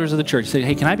the elders of the church. He said,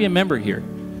 hey, can I be a member here?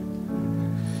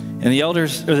 And the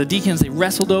elders, or the deacons, they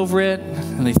wrestled over it,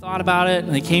 and they thought about it,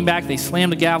 and they came back, they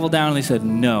slammed the gavel down, and they said,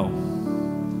 no.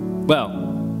 Well,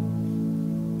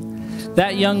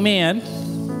 that young man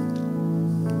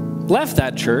left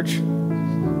that church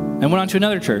and went on to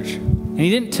another church. And he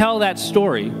didn't tell that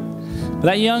story, but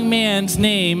that young man's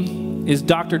name is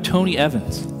Dr. Tony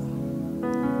Evans.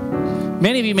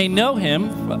 Many of you may know him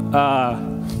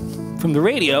from the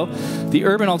radio, the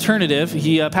Urban Alternative.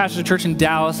 He pastors a church in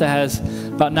Dallas that has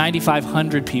about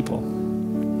 9,500 people.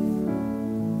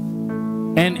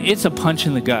 And it's a punch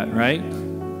in the gut, right?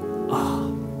 Oh.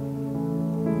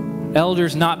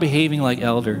 Elders not behaving like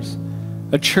elders.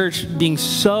 A church being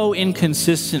so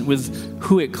inconsistent with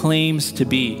who it claims to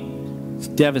be. It's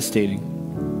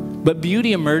devastating. But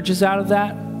beauty emerges out of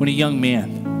that when a young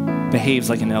man behaves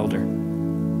like an elder.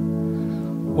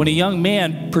 When a young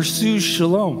man pursues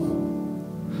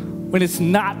shalom, when it's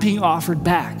not being offered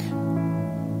back.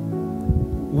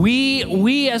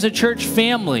 We as a church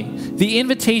family, the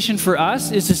invitation for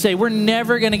us is to say we're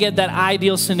never going to get that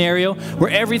ideal scenario where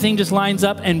everything just lines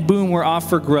up and boom, we're off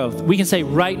for growth. We can say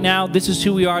right now, this is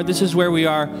who we are, this is where we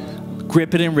are,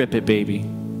 grip it and rip it, baby.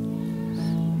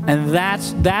 And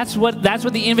that's what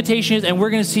the invitation is, and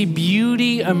we're going to see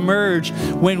beauty emerge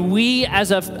when we as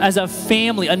a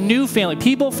family, a new family,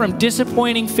 people from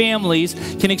disappointing families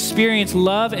can experience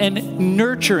love and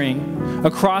nurturing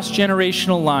across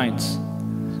generational lines.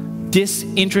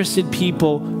 Disinterested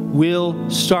people will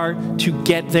start to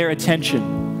get their attention.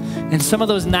 And some of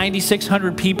those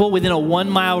 9,600 people within a 1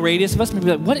 mile radius of us may be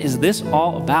like, what is this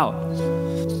all about?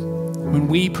 when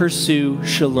we pursue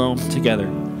shalom together.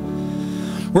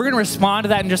 We're going to respond to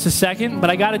that in just a second, but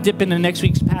I got to dip into next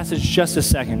week's passage just a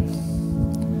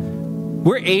second.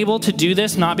 We're able to do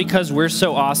this not because we're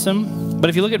so awesome, but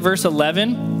if you look at verse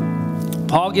 11,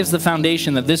 Paul gives the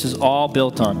foundation that this is all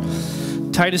built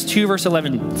on. Titus 2, verse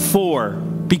 11, for,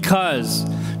 because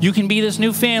you can be this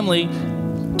new family,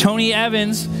 Tony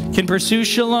Evans can pursue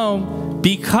shalom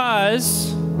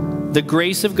because the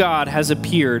grace of God has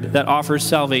appeared that offers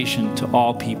salvation to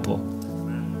all people.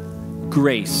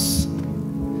 Grace.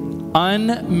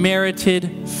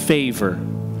 Unmerited favor.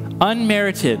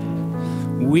 Unmerited.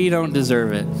 We don't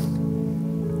deserve it.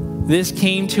 This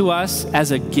came to us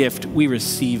as a gift. We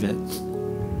receive it.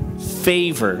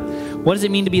 Favor. What does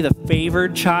it mean to be the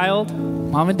favored child?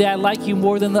 Mom and dad like you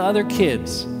more than the other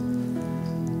kids.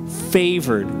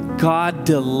 Favored. God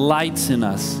delights in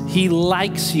us. He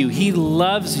likes you. He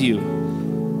loves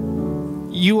you.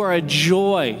 You are a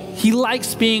joy. He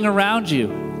likes being around you.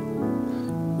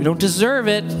 We don't deserve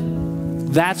it.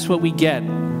 That's what we get.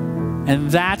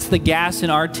 And that's the gas in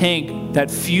our tank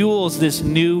that fuels this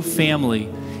new family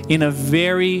in a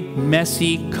very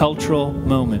messy cultural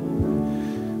moment.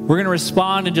 We're going to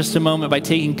respond in just a moment by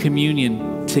taking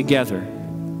communion together.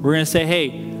 We're going to say,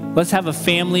 hey, let's have a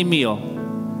family meal.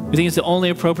 We think it's the only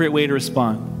appropriate way to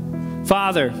respond.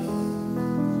 Father,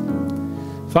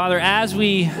 as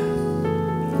we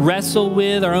wrestle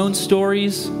with our own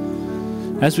stories,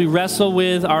 as we wrestle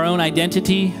with our own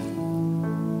identity,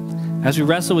 as we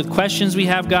wrestle with questions we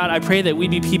have, God, I pray that we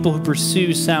be people who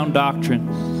pursue sound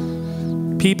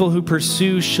doctrine, people who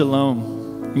pursue shalom.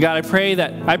 And God, I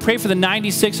pray for the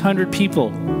 9,600 people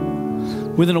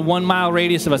within a 1 mile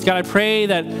radius of us. God, I pray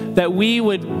that we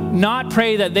would not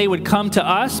pray that they would come to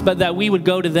us, but that we would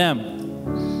go to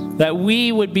them. That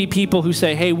we would be people who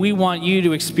say, hey, we want you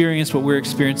to experience what we're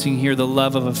experiencing here, the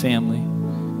love of a family.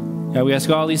 God, we ask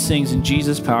all these things in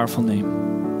Jesus' powerful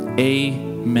name.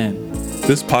 Amen.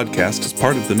 This podcast is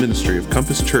part of the ministry of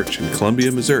Compass Church in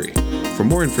Columbia, Missouri. For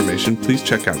more information, please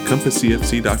check out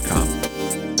compasscfc.com.